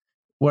one.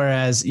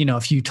 Whereas,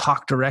 if you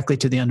talk directly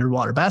to the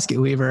underwater basket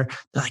weaver,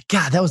 they're like,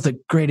 God, that was the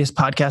greatest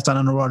podcast on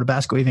underwater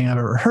basket weaving I've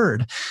ever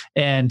heard.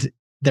 And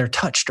they're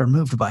touched or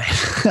moved by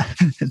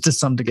it to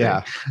some degree.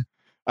 Yeah.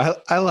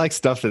 I like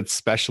stuff that's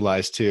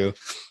specialized too.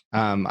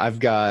 I've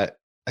got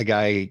a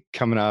guy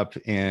coming up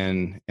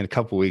in a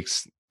couple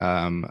weeks,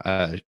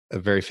 a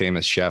very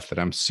famous chef that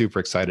I'm super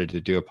excited to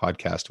do a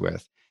podcast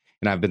with.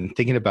 And I've been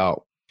thinking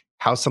about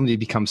how somebody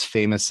becomes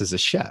famous as a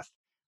chef.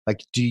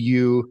 Like, do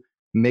you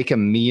make a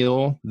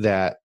meal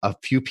that a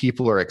few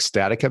people are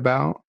ecstatic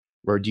about,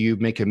 or do you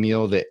make a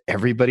meal that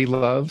everybody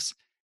loves?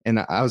 And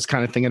I was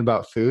kind of thinking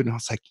about food, and I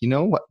was like, you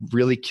know what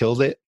really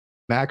killed it?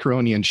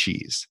 Macaroni and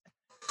cheese.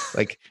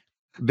 Like,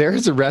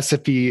 there's a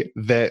recipe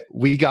that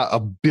we got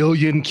 1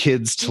 billion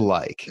kids to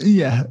like.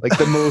 Yeah. Like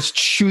the most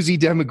choosy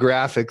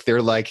demographic.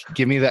 They're like,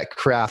 give me that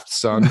Kraft,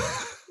 son.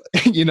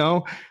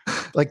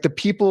 Like the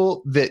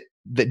people that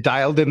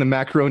dialed in the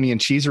macaroni and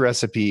cheese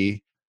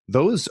recipe,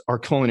 those are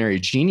culinary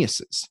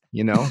geniuses.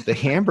 The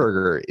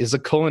hamburger is a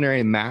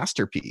culinary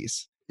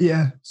masterpiece.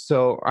 Yeah.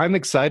 So I'm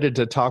excited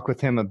to talk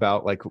with him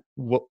about like,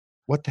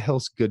 what the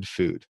hell's good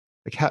food?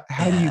 Like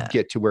how do you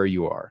get to where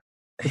you are?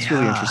 That's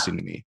really interesting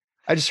to me.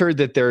 I just heard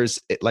that there's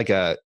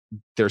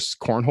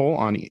cornhole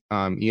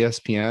on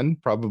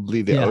ESPN,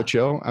 probably the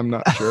Ocho. I'm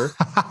not sure.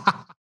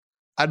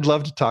 I'd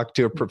love to talk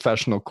to a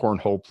professional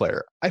cornhole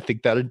player. I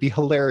think that'd be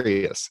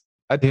hilarious.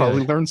 I'd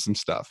probably learn some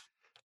stuff.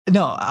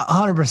 No,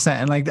 100%.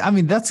 And like, I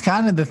mean, that's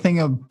kind of the thing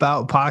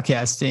about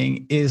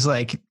podcasting is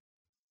like,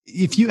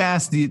 if you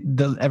ask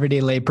the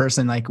everyday lay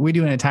person, like, we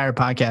do an entire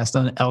podcast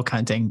on elk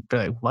hunting,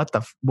 they're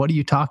like, what do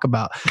you talk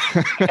about?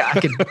 I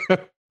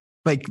could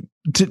like,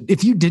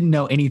 if you didn't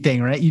know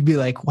anything, right? You'd be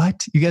like,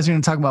 what? You guys are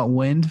going to talk about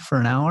wind for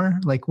an hour?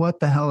 Like,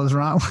 what the hell is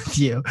wrong with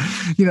you?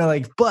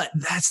 But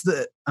that's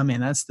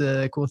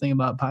the cool thing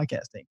about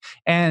podcasting.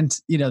 And,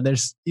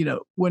 there's,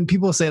 when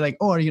people say like,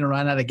 oh, are you going to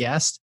run out of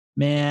guests?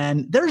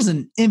 Man, there's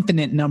an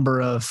infinite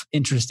number of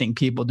interesting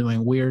people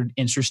doing weird,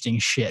 interesting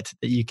shit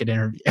that you could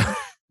interview.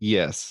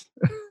 Yes.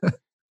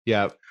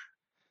 Yeah.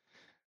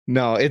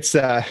 No, it's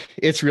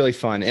really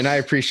fun. And I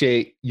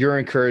appreciate your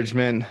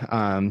encouragement.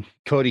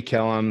 Cody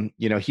Kellum,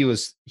 he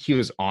was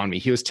on me.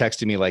 He was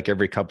texting me like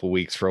every couple of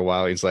weeks for a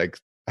while. He's like,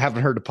 I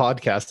haven't heard a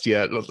podcast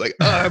yet. And I was like,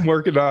 I'm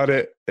working on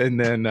it. And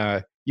then,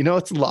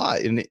 it's a lot.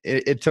 And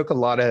it took a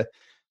lot of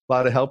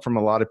help from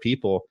a lot of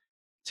people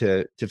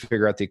to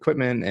figure out the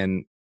equipment.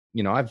 And,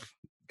 I've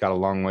got a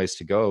long ways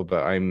to go,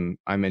 but I'm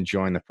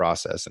enjoying the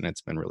process, and it's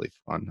been really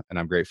fun, and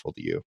I'm grateful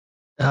to you.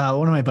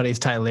 One of my buddies,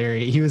 Ty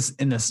Leary, he was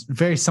in this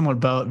very similar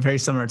boat, very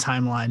similar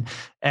timeline.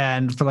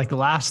 And for like the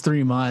last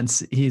 3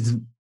 months, he's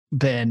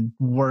been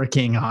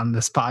working on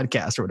this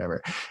podcast or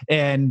whatever.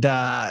 And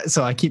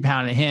so I keep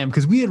hounding him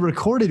because we had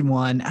recorded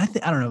one, I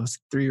don't know, it was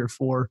 3 or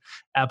 4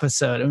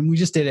 episode. And we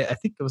just did it, I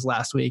think it was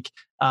last week.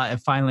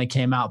 It finally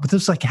came out, but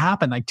this like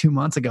happened like 2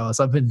 months ago.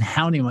 So I've been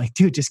hounding him like,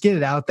 dude, just get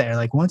it out there.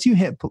 Like once you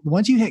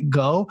hit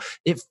go,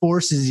 it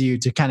forces you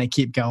to kind of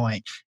keep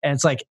going. And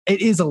it's like,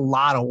 it is a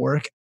lot of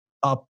work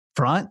up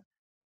front,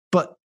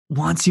 but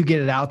once you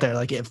get it out there,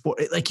 like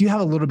you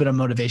have a little bit of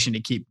motivation to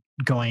keep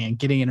going and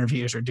getting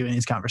interviews or doing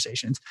these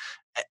conversations.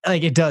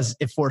 Like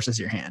it forces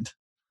your hand.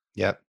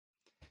 Yep.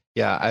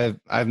 Yeah.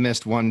 I've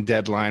missed one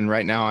deadline.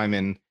 Right now I'm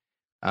in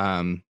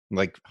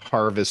like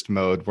harvest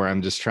mode where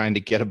I'm just trying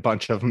to get a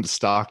bunch of them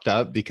stocked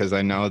up, because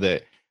I know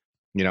that,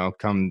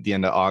 come the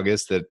end of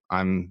August that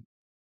I'm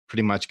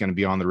pretty much going to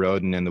be on the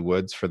road and in the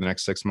woods for the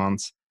next 6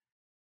 months.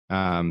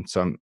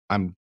 So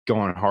I'm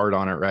going hard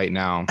on it right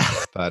now.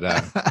 But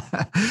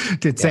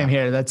dude, same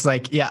here. That's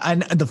like, yeah.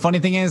 And the funny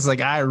thing is,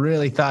 like, I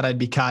really thought I'd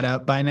be caught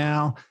up by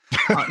now.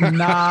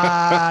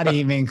 Not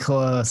even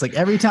close. Like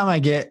every time I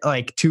get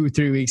like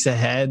 2-3 weeks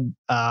ahead,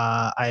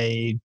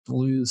 I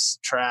lose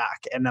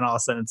track, and then all of a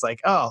sudden it's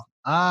like, oh,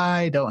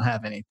 I don't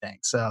have anything.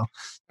 So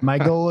my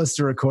goal is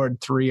to record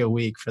 3 a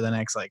week for the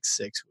next like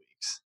 6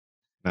 weeks.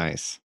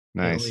 Nice.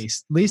 At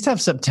least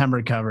have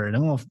September covered,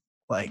 and we'll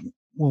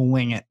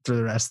wing it through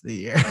the rest of the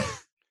year.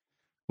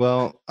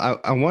 Well,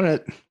 I want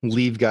to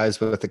leave guys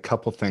with a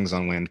couple things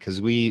on wind,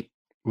 because we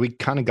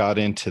kind of got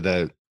into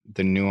the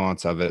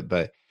nuance of it,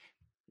 but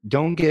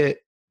don't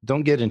get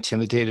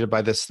intimidated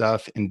by this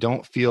stuff, and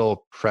don't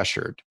feel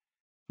pressured.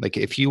 Like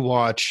if you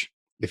watch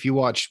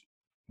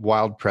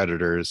wild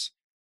predators,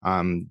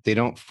 they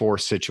don't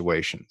force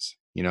situations.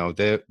 You know,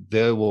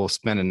 they will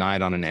spend a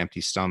night on an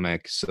empty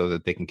stomach so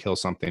that they can kill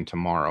something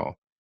tomorrow.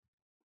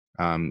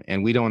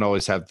 And we don't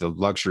always have the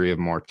luxury of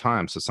more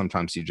time. So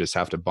sometimes you just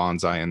have to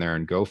bonsai in there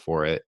and go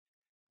for it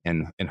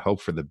and hope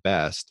for the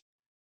best.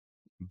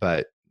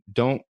 But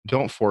don't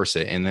force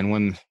it. And then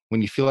when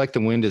you feel like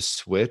the wind is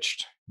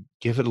switched,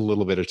 give it a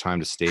little bit of time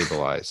to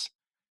stabilize.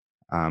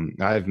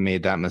 I've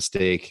made that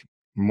mistake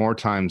more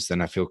times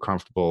than I feel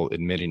comfortable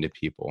admitting to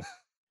people,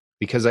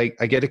 because I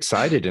get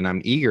excited and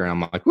I'm eager and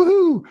I'm like,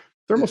 woohoo,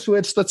 thermal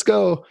switch, let's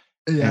go.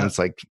 Yeah. And it's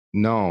like,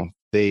 no,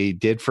 they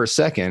did for a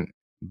second,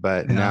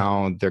 but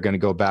now they're going to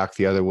go back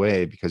the other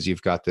way, because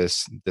you've got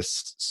this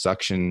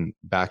suction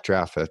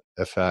backdraft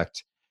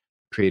effect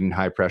creating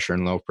high pressure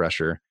and low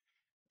pressure.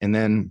 And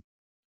then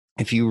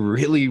if you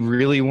really,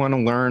 really want to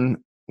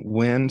learn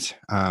wind,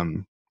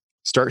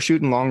 start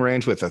shooting long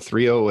range with a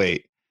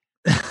 308.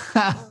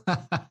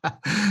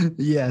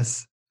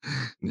 Yes.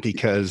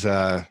 Because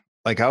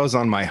like I was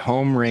on my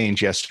home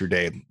range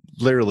yesterday,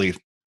 literally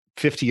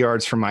 50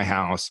 yards from my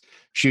house,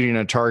 shooting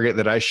a target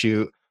that I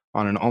shoot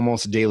on an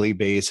almost daily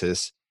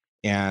basis,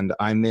 and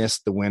I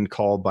missed the wind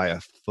call by a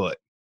foot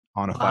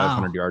on a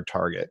 500-yard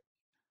target.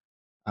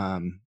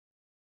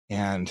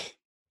 And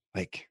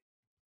like,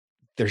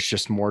 there's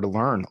just more to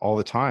learn all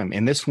the time.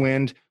 And this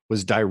wind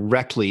was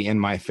directly in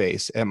my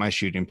face at my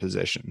shooting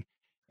position,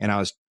 and I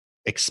was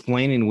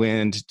explaining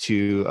wind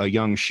to a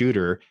young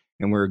shooter,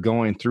 and we were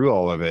going through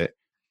all of it.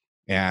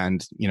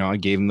 And, you know, I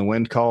gave him the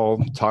wind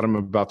call, taught him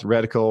about the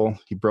reticle.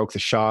 He broke the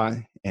shot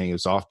and he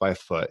was off by a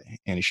foot,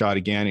 and he shot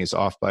again. He was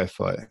off by a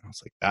foot. I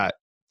was like,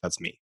 that's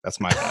me. That's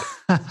my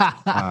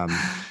bad.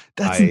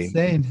 That's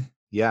insane.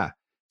 Yeah.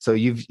 So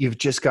you've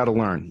just got to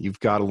learn. You've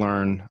got to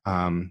learn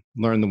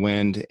the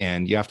wind,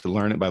 and you have to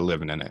learn it by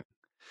living in it.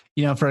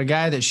 You know, for a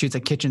guy that shoots a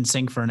kitchen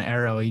sink for an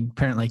arrow, he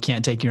apparently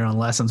can't take your own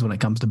lessons when it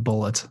comes to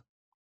bullets.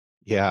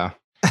 Yeah.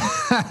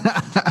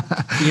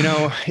 You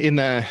know, in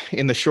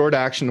the short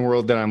action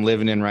world that I'm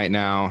living in right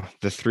now,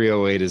 the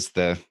 308 is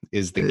the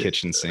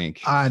kitchen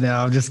sink. I know.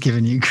 I'm just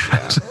giving you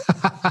credit.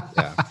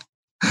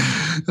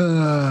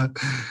 Yeah.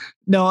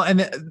 No,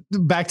 and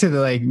back to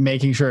the like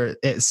making sure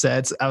it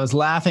sets. I was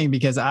laughing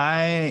because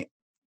I,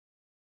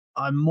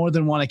 on more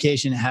than one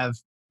occasion, have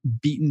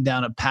beaten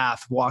down a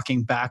path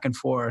walking back and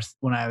forth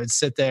when I would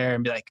sit there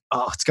and be like,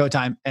 "Oh, it's go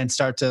time," and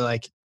start to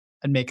like,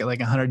 I'd make it like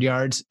 100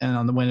 yards, and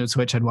on the wind would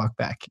switch, I'd walk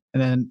back,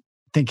 and then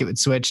think it would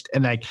switch.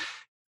 And like,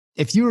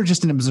 if you were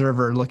just an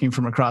observer looking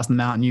from across the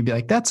mountain, you'd be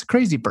like, "That's a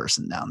crazy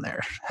person down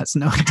there. Has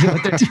no idea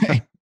what they're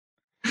doing."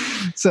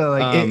 So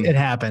like, it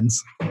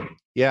happens.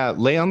 Yeah,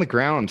 lay on the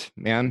ground,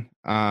 man.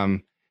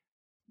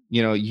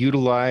 You know,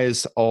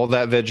 utilize all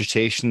that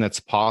vegetation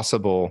that's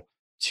possible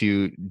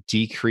to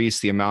decrease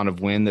the amount of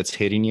wind that's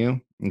hitting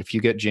you. And if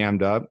you get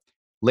jammed up,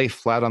 lay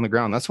flat on the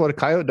ground. That's what a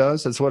coyote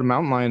does. That's what a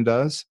mountain lion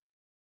does.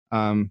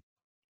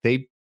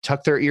 They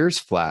tuck their ears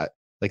flat.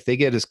 Like, they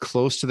get as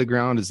close to the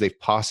ground as they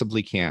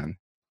possibly can.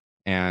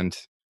 And,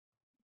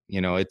 you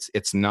know,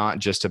 it's not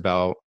just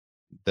about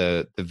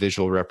the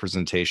visual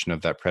representation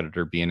of that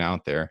predator being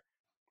out there.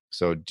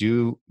 So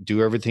do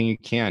everything you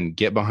can.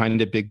 Get behind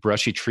a big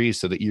brushy tree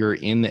so that you're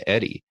in the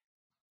eddy.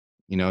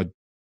 You know,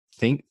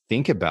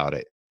 think about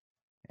it.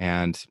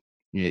 And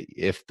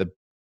if the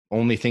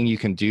only thing you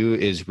can do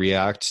is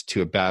react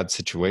to a bad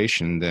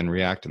situation, then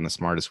react in the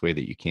smartest way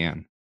that you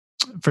can.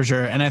 For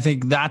sure. And I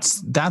think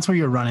that's where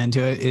you run into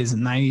it is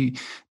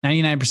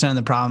 99% of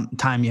the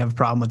time you have a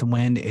problem with the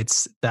wind.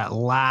 It's that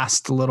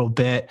last little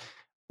bit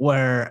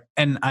where,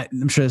 and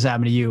I'm sure this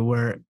happened to you,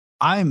 where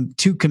I'm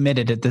too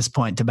committed at this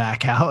point to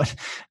back out.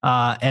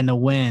 And the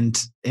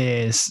wind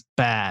is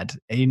bad.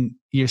 And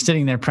you're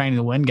sitting there praying to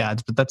the wind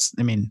gods, but it's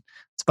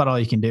about all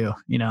you can do,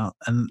 you know?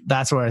 And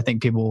that's where I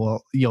think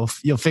people you'll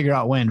figure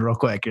out wind real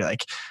quick. You're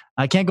like,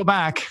 I can't go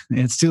back.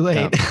 It's too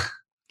late.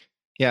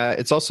 Yeah.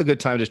 It's also a good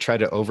time to try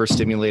to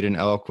overstimulate an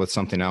elk with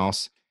something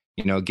else,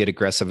 you know, get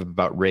aggressive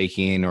about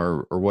raking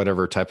or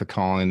whatever type of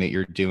calling that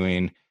you're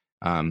doing.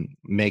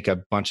 Make a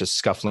bunch of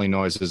scuffling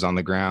noises on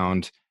the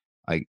ground.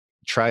 Like,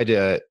 try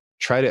to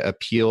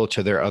appeal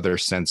to their other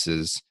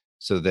senses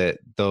so that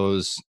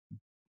those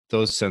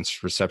sense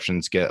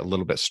perceptions get a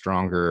little bit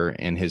stronger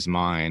in his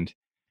mind.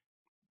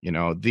 You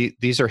know,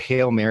 these are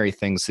Hail Mary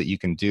things that you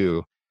can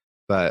do,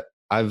 but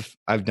I've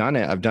done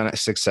it. I've done it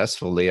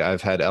successfully.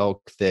 I've had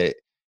elk that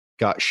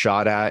got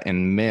shot at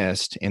and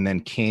missed, and then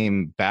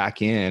came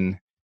back in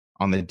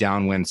on the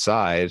downwind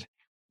side,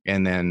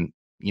 and then,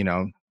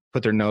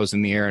 put their nose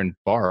in the air and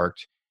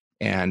barked.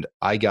 And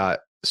I got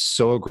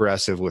so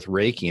aggressive with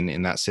raking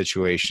in that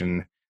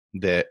situation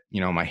that,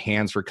 my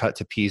hands were cut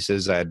to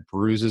pieces. I had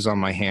bruises on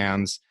my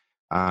hands.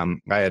 I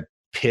had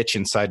pitch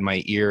inside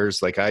my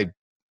ears. Like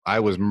I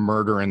was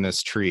murdering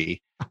this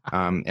tree.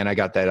 And I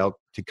got that elk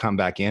to come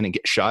back in and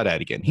get shot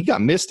at again. He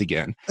got missed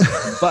again,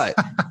 but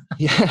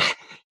yeah,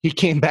 he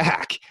came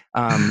back.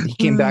 He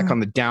came back on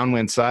the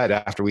downwind side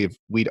after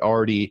we'd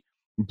already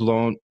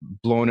blown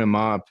him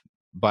up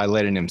by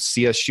letting him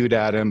see us shoot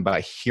at him,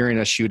 by hearing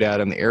us shoot at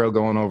him, the arrow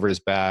going over his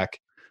back,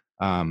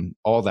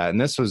 all that. And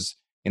this was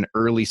an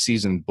early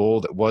season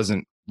bull that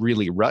wasn't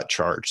really rut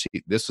charged.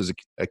 This was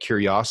a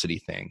curiosity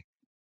thing.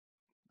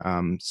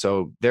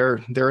 So there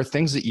are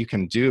things that you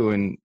can do,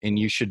 and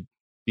you should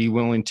be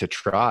willing to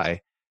try.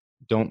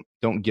 Don't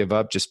give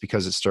up just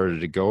because it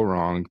started to go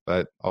wrong,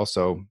 but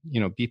also,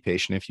 be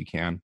patient if you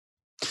can.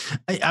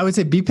 I would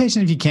say be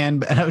patient if you can,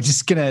 but I was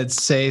just going to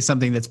say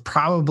something that's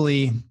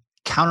probably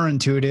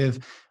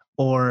counterintuitive,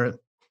 or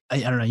I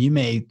don't know, you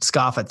may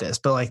scoff at this,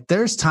 but like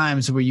there's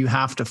times where you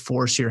have to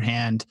force your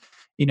hand,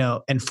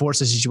 and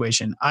force a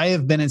situation. I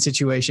have been in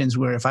situations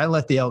where if I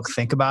let the elk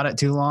think about it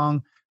too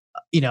long,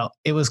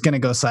 it was going to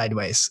go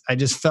sideways. I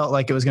just felt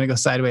like it was going to go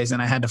sideways,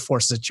 and I had to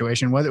force the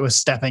situation, whether it was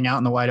stepping out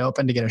in the wide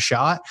open to get a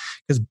shot,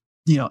 because,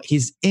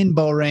 he's in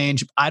bow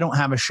range. I don't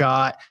have a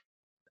shot.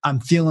 I'm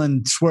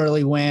feeling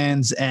swirly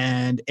winds,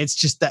 and it's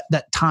just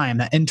that time,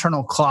 that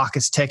internal clock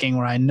is ticking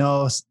where I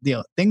know,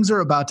 things are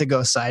about to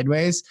go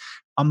sideways.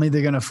 I'm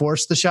either going to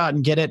force the shot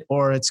and get it,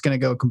 or it's going to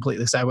go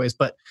completely sideways.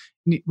 But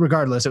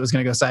regardless, it was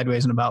going to go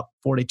sideways in about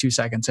 42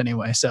 seconds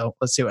anyway. So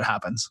let's see what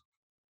happens.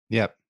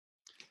 Yep.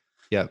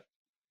 Yeah.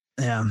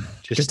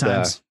 Just, good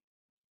times.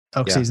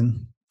 Elk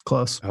season.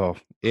 Close. Oh,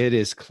 it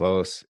is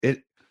close.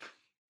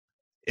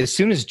 As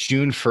soon as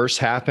June 1st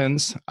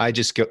happens, I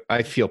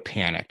feel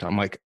panicked. I'm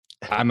like,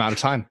 I'm out of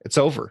time. It's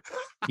over.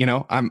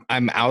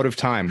 I'm out of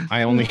time.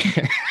 I only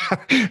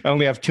I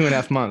only have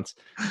 2.5 months.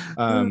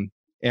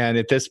 And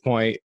at this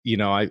point,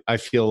 I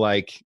feel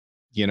like,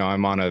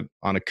 I'm on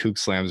a Kook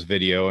Slams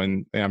video,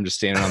 and I'm just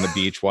standing on the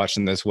beach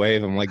watching this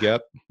wave. I'm like,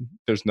 yep,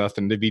 there's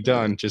nothing to be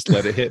done. Just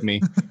let it hit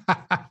me.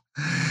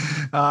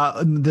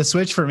 The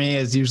switch for me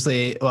is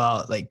usually,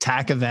 like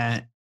TAC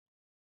event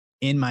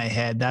in my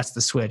head. That's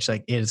the switch.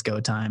 Like, it is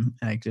go time.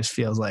 And it just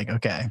feels like,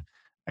 okay,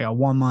 I got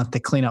 1 month to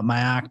clean up my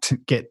act,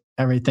 get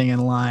everything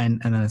in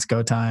line, and then it's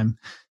go time.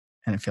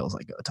 And it feels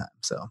like go time.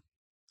 So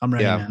I'm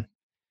ready, man.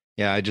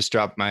 Yeah, I just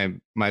dropped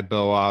my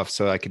bow off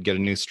so I could get a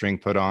new string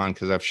put on,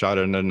 because I've shot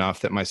it enough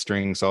that my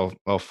string's all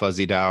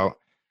fuzzied out.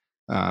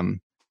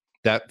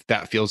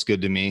 That feels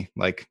good to me.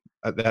 Like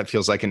that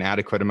feels like an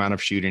adequate amount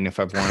of shooting if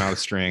I've worn out a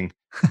string.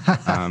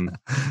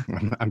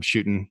 I'm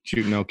shooting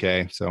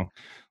okay. So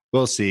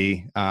we'll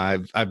see.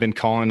 I've been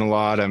calling a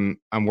lot. I'm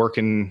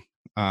working.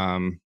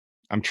 I'm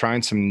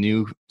trying some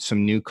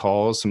new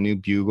calls, some new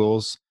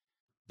bugles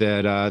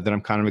that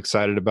I'm kind of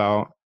excited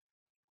about.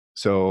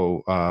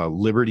 So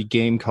Liberty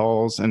game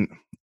calls, and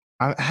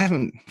I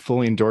haven't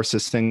fully endorsed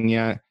this thing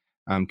yet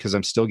because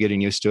I'm still getting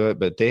used to it,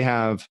 but they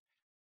have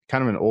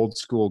kind of an old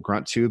school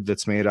grunt tube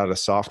that's made out of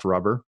soft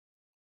rubber.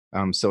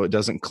 So it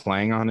doesn't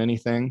clang on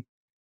anything,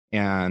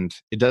 and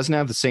it doesn't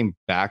have the same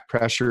back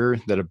pressure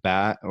that a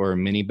bat or a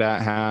mini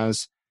bat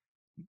has,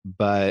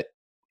 but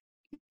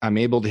I'm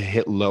able to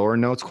hit lower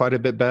notes quite a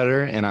bit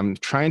better. And I'm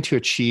trying to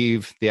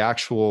achieve the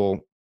actual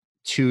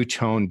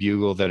 2-tone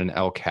bugle that an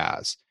elk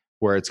has,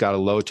 where it's got a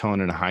low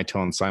tone and a high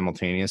tone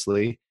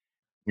simultaneously.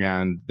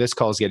 And this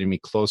call is getting me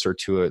closer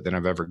to it than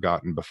I've ever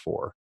gotten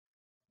before.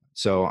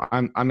 So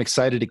I'm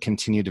excited to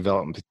continue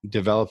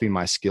developing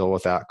my skill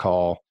with that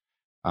call.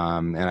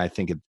 And I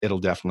think it'll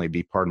definitely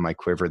be part of my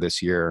quiver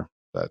this year,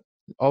 but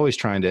always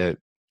trying to,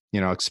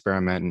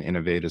 experiment and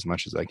innovate as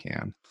much as I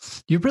can.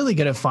 You're really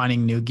good at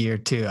finding new gear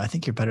too. I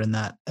think you're better than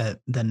that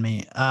than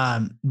me.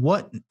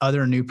 What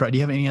other do you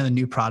have any other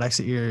new products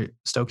that you're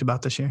stoked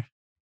about this year?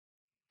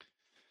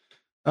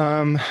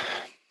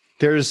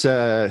 There's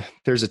a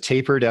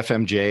tapered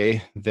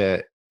FMJ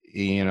that,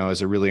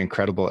 is a really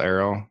incredible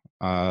arrow,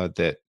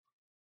 that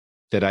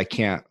I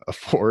can't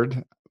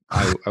afford.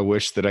 I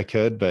wish that I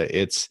could, but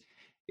it's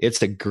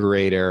a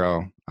great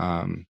arrow.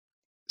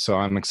 So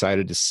I'm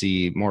excited to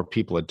see more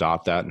people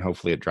adopt that, and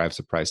hopefully it drives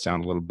the price down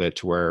a little bit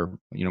to where,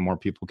 more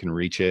people can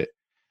reach it.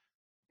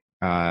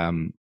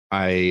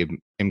 I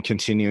am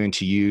continuing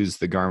to use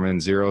the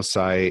Garmin Zero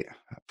Sight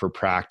for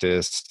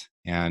practice,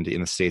 and in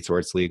the states where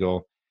it's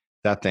legal.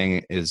 That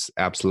thing is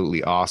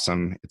absolutely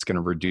awesome. It's going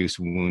to reduce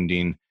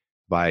wounding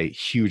by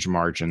huge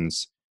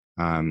margins.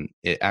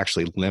 It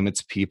actually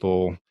limits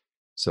people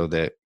so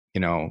that,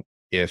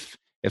 if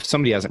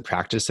somebody hasn't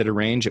practiced at a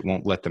range, it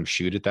won't let them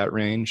shoot at that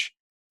range,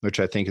 which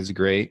I think is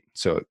great.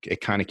 So it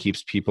kind of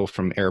keeps people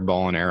from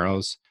airballing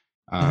arrows,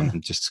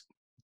 just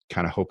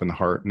kind of hope in the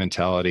heart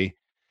mentality.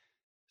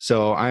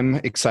 So I'm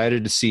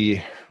excited to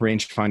see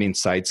range finding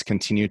sights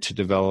continue to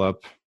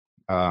develop.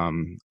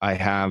 I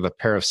have a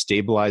pair of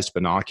stabilized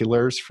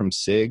binoculars from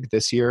SIG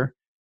this year.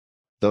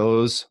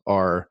 Those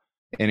are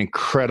an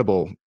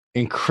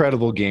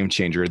incredible game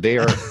changer. They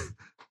are,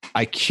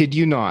 I kid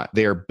you not,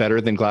 they are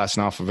better than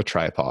glassing off of a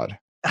tripod.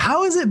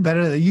 How is it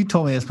better? You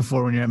told me this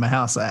before when you're at my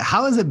house.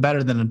 How is it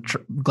better than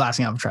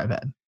glassing off a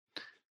tripod?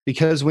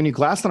 Because when you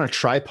glass on a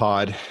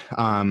tripod,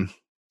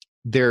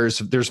 there's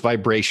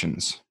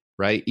vibrations,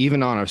 right?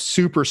 Even on a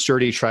super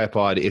sturdy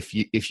tripod, if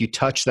you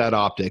touch that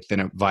optic, then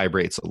it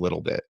vibrates a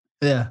little bit.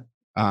 Yeah.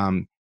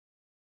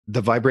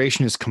 The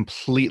vibration is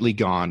completely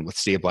gone with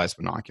stabilized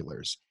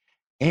binoculars.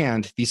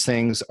 And these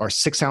things are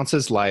 6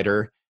 ounces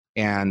lighter,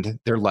 and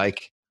they're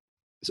like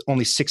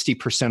only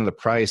 60% of the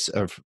price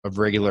of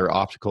regular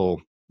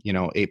optical,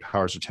 8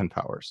 powers or 10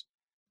 powers.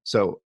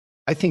 So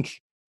I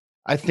think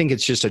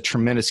it's just a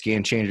tremendous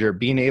game changer.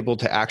 Being able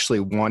to actually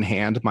one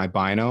hand my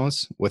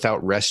binos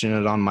without resting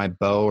it on my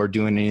bow or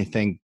doing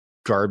anything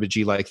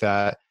garbagey like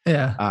that.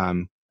 Yeah.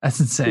 That's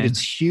insane.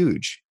 It's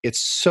huge. It's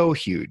so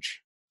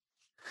huge.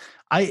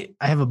 I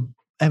have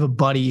a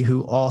buddy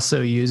who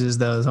also uses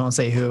those. I won't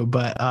say who,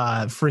 but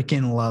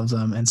freaking loves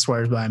them and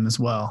swears by them as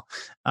well.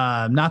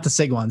 Not the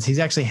SIG ones. He's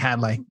actually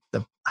had like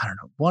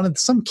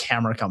some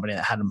camera company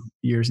that had them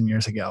years and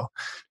years ago.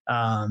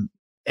 And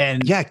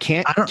yeah,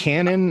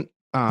 Canon.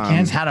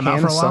 Canon's had them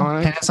out for a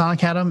while. Panasonic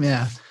had them.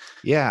 Yeah.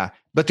 Yeah.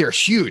 But they're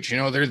huge.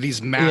 They're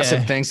these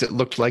massive things that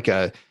looked like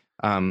a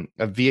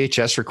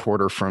VHS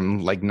recorder from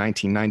like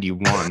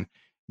 1991,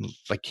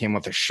 like came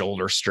with a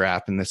shoulder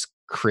strap and this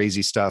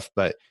crazy stuff.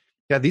 But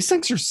yeah, these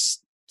things are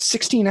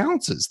 16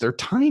 ounces. They're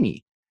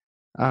tiny.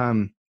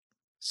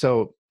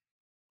 So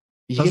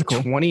you get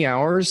 20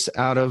 hours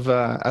out of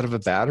a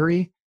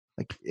battery.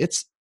 Like,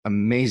 it's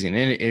amazing.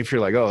 And if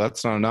you're like, oh,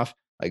 that's not enough.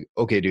 Like,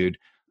 okay, dude,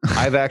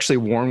 I've actually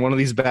worn one of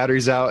these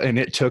batteries out, and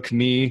it took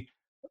me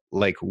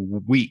like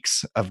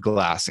weeks of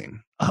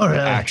glassing to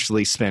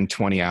actually spend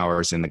 20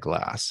 hours in the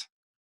glass.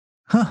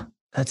 Huh.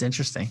 That's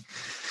interesting.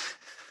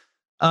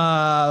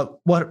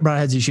 What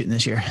broadheads are you shooting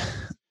this year?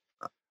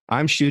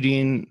 I'm still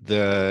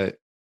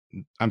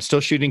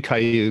shooting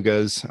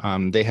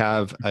Cayugas. They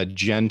have a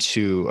Gen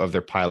 2 of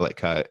their pilot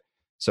cut.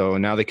 So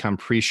now they come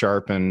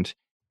pre-sharpened,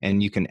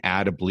 and you can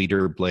add a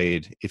bleeder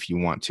blade if you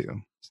want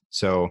to.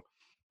 So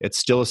it's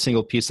still a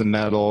single piece of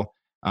metal,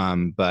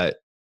 but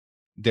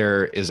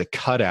there is a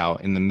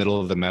cutout in the middle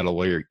of the metal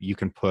where you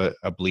can put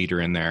a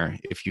bleeder in there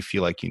if you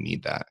feel like you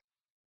need that.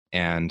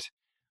 And,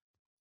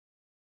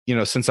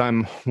 since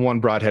I'm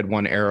one broadhead,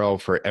 one arrow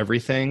for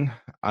everything,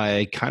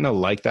 I kind of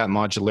like that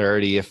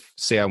modularity. If,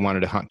 say, I wanted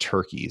to hunt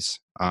turkeys,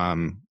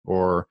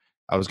 or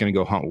I was going to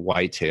go hunt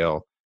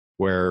whitetail,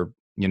 where,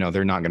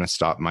 they're not going to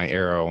stop my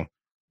arrow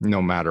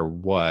no matter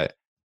what.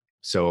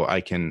 So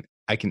I can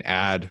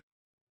add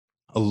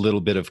a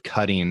little bit of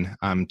cutting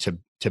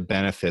to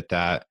benefit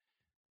that,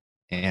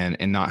 and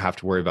not have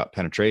to worry about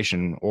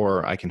penetration.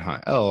 Or I can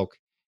hunt elk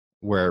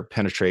where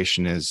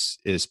penetration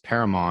is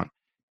paramount,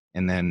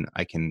 and then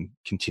I can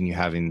continue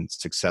having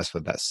success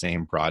with that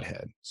same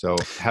broadhead. So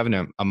having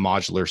a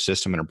modular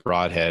system and a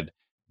broadhead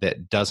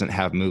that doesn't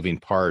have moving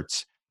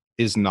parts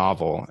is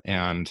novel.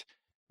 And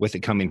with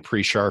it coming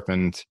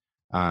pre-sharpened,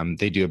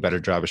 they do a better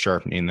job of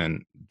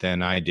sharpening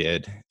than I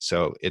did.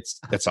 So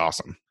that's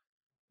awesome.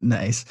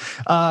 Nice.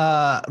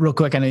 Real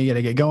quick, I know you got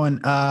to get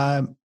going.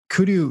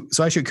 Kudu.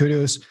 So I shoot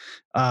Kudus.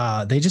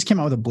 They just came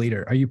out with a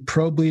bleeder. Are you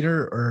pro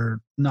bleeder or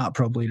not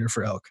pro bleeder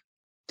for elk?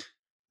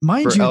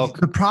 Mind you,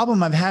 the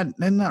problem I've had,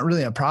 and not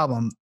really a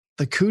problem,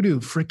 the Kudu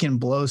freaking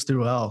blows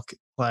through elk.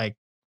 Like,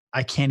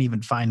 I can't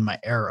even find my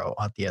arrow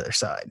on the other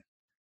side.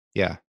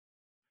 Yeah.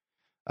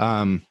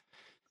 And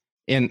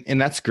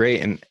that's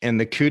great. And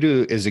the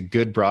Kudu is a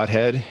good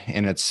broadhead,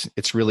 and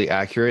it's really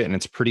accurate, and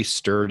it's pretty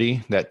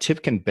sturdy. That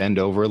tip can bend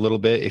over a little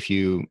bit if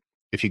you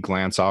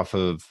glance off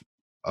of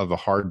a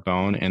hard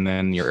bone, and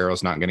then your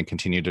arrow's not going to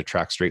continue to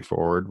track straight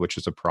forward, which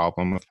is a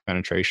problem with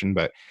penetration.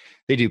 But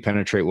they do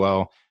penetrate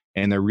well,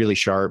 and they're really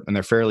sharp, and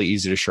they're fairly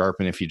easy to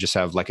sharpen if you just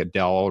have like a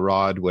dowel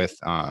rod with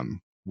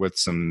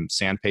some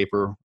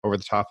sandpaper over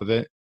the top of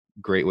it.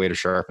 Great way to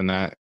sharpen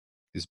that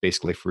is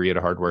basically free at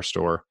a hardware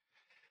store.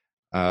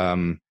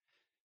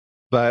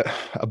 But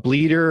a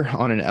bleeder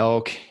on an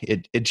elk,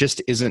 it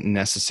just isn't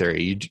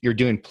necessary. You're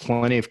doing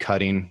plenty of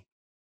cutting.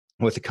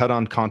 With a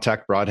cut-on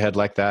contact broadhead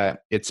like that,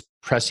 it's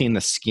pressing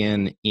the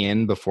skin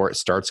in before it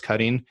starts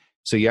cutting.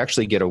 So you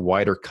actually get a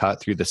wider cut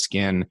through the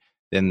skin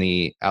than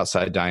the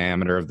outside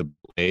diameter of the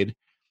blade.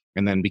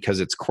 And then because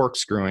it's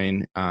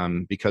corkscrewing,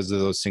 because of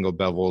those single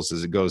bevels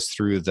as it goes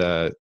through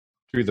the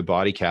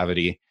body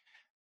cavity,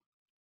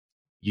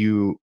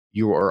 you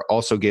are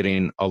also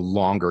getting a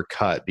longer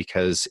cut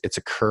because it's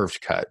a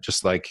curved cut.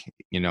 Just like,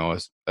 a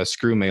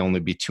screw may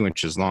only be 2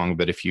 inches long,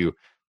 but if you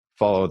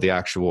follow the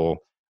actual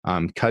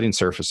cutting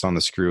surface on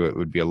the screw, it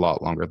would be a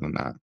lot longer than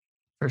that.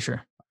 For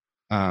sure.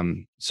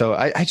 So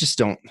I just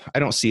don't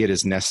see it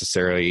as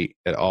necessary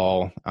at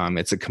all.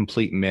 It's a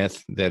complete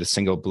myth that a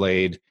single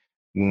blade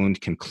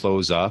wound can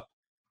close up.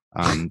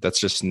 That's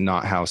just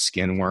not how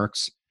skin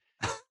works.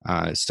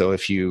 So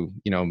if you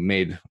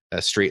made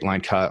a straight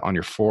line cut on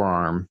your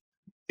forearm,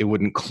 it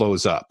wouldn't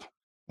close up.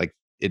 Like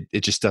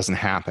it just doesn't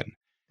happen.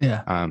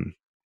 Yeah.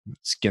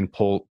 Skin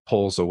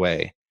pulls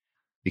away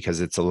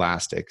because it's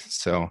elastic.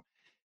 So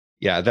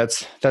yeah,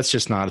 that's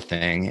just not a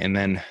thing. And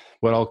then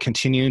what I'll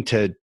continue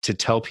to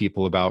tell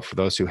people about, for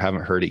those who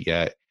haven't heard it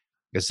yet,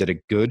 is that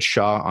a good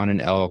shot on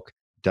an elk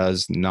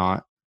does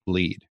not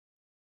bleed.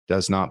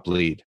 Does not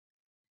bleed.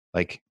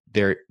 Like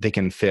they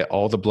can fit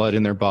all the blood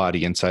in their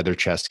body inside their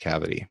chest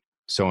cavity.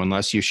 So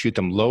unless you shoot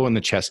them low in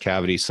the chest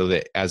cavity so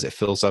that as it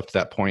fills up to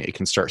that point, it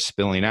can start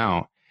spilling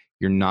out,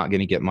 you're not going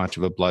to get much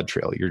of a blood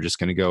trail. You're just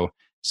going to go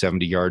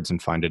 70 yards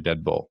and find a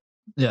dead bull.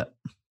 Yeah.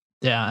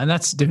 Yeah. And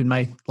that's, dude,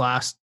 my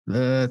last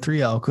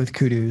 3 elk with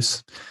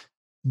kudos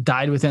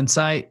died within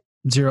sight,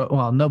 0.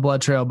 Well, no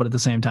blood trail, but at the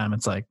same time,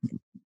 it's like,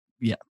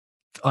 yeah,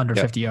 under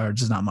 50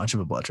 yards is not much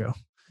of a blood trail.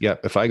 Yeah.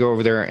 If I go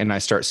over there and I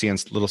start seeing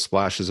little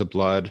splashes of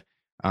blood,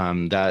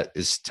 that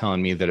is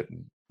telling me that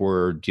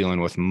we're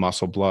dealing with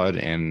muscle blood,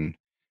 and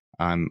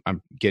I'm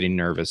getting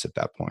nervous at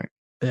that point.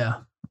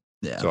 Yeah.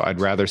 Yeah. So I'd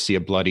rather see a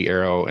bloody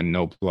arrow and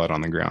no blood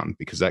on the ground,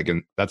 because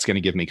that's going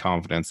to give me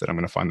confidence that I'm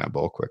going to find that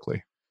bull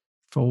quickly.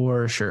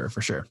 For sure.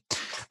 All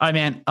right,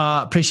 man.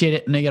 Appreciate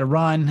it. And I got to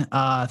run.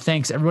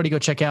 Thanks. Everybody go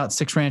check out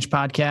Six Ranch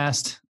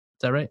Podcast. Is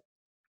that right?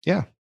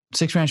 Yeah.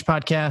 Six Ranch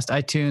Podcast,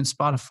 iTunes,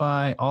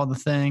 Spotify, all the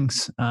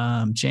things.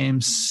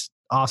 James,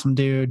 awesome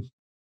dude,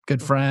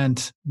 good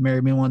friend,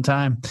 married me one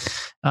time.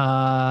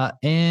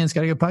 And it's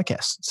got a good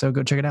podcast. So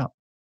go check it out.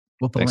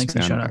 We'll put links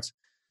in the show notes.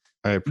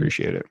 I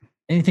appreciate it.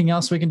 Anything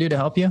else we can do to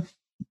help you?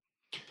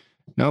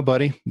 No,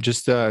 buddy.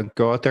 Just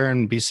go out there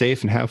and be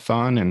safe and have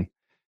fun,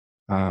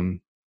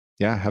 and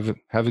have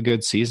a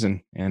good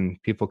season.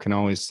 And people can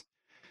always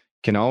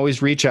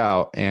reach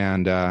out,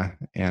 and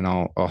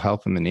I'll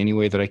help them in any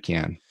way that I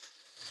can.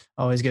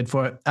 Always good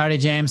for it. All right,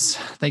 James.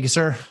 Thank you,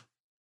 sir.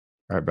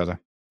 All right, brother.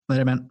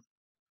 Later, man.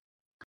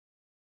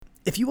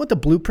 If you want the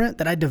blueprint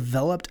that I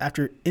developed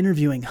after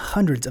interviewing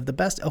hundreds of the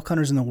best elk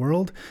hunters in the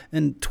world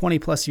and 20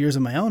 plus years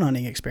of my own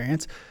hunting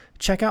experience,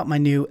 check out my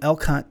new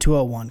Elk Hunt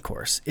 201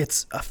 course.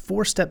 It's a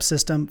 4-step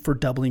system for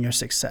doubling your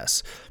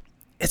success.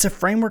 It's a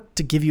framework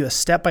to give you a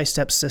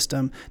step-by-step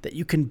system that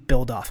you can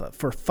build off of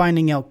for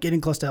finding elk,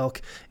 getting close to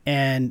elk,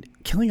 and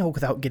killing elk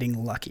without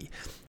getting lucky.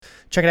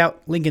 Check it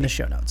out. Link in the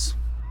show notes.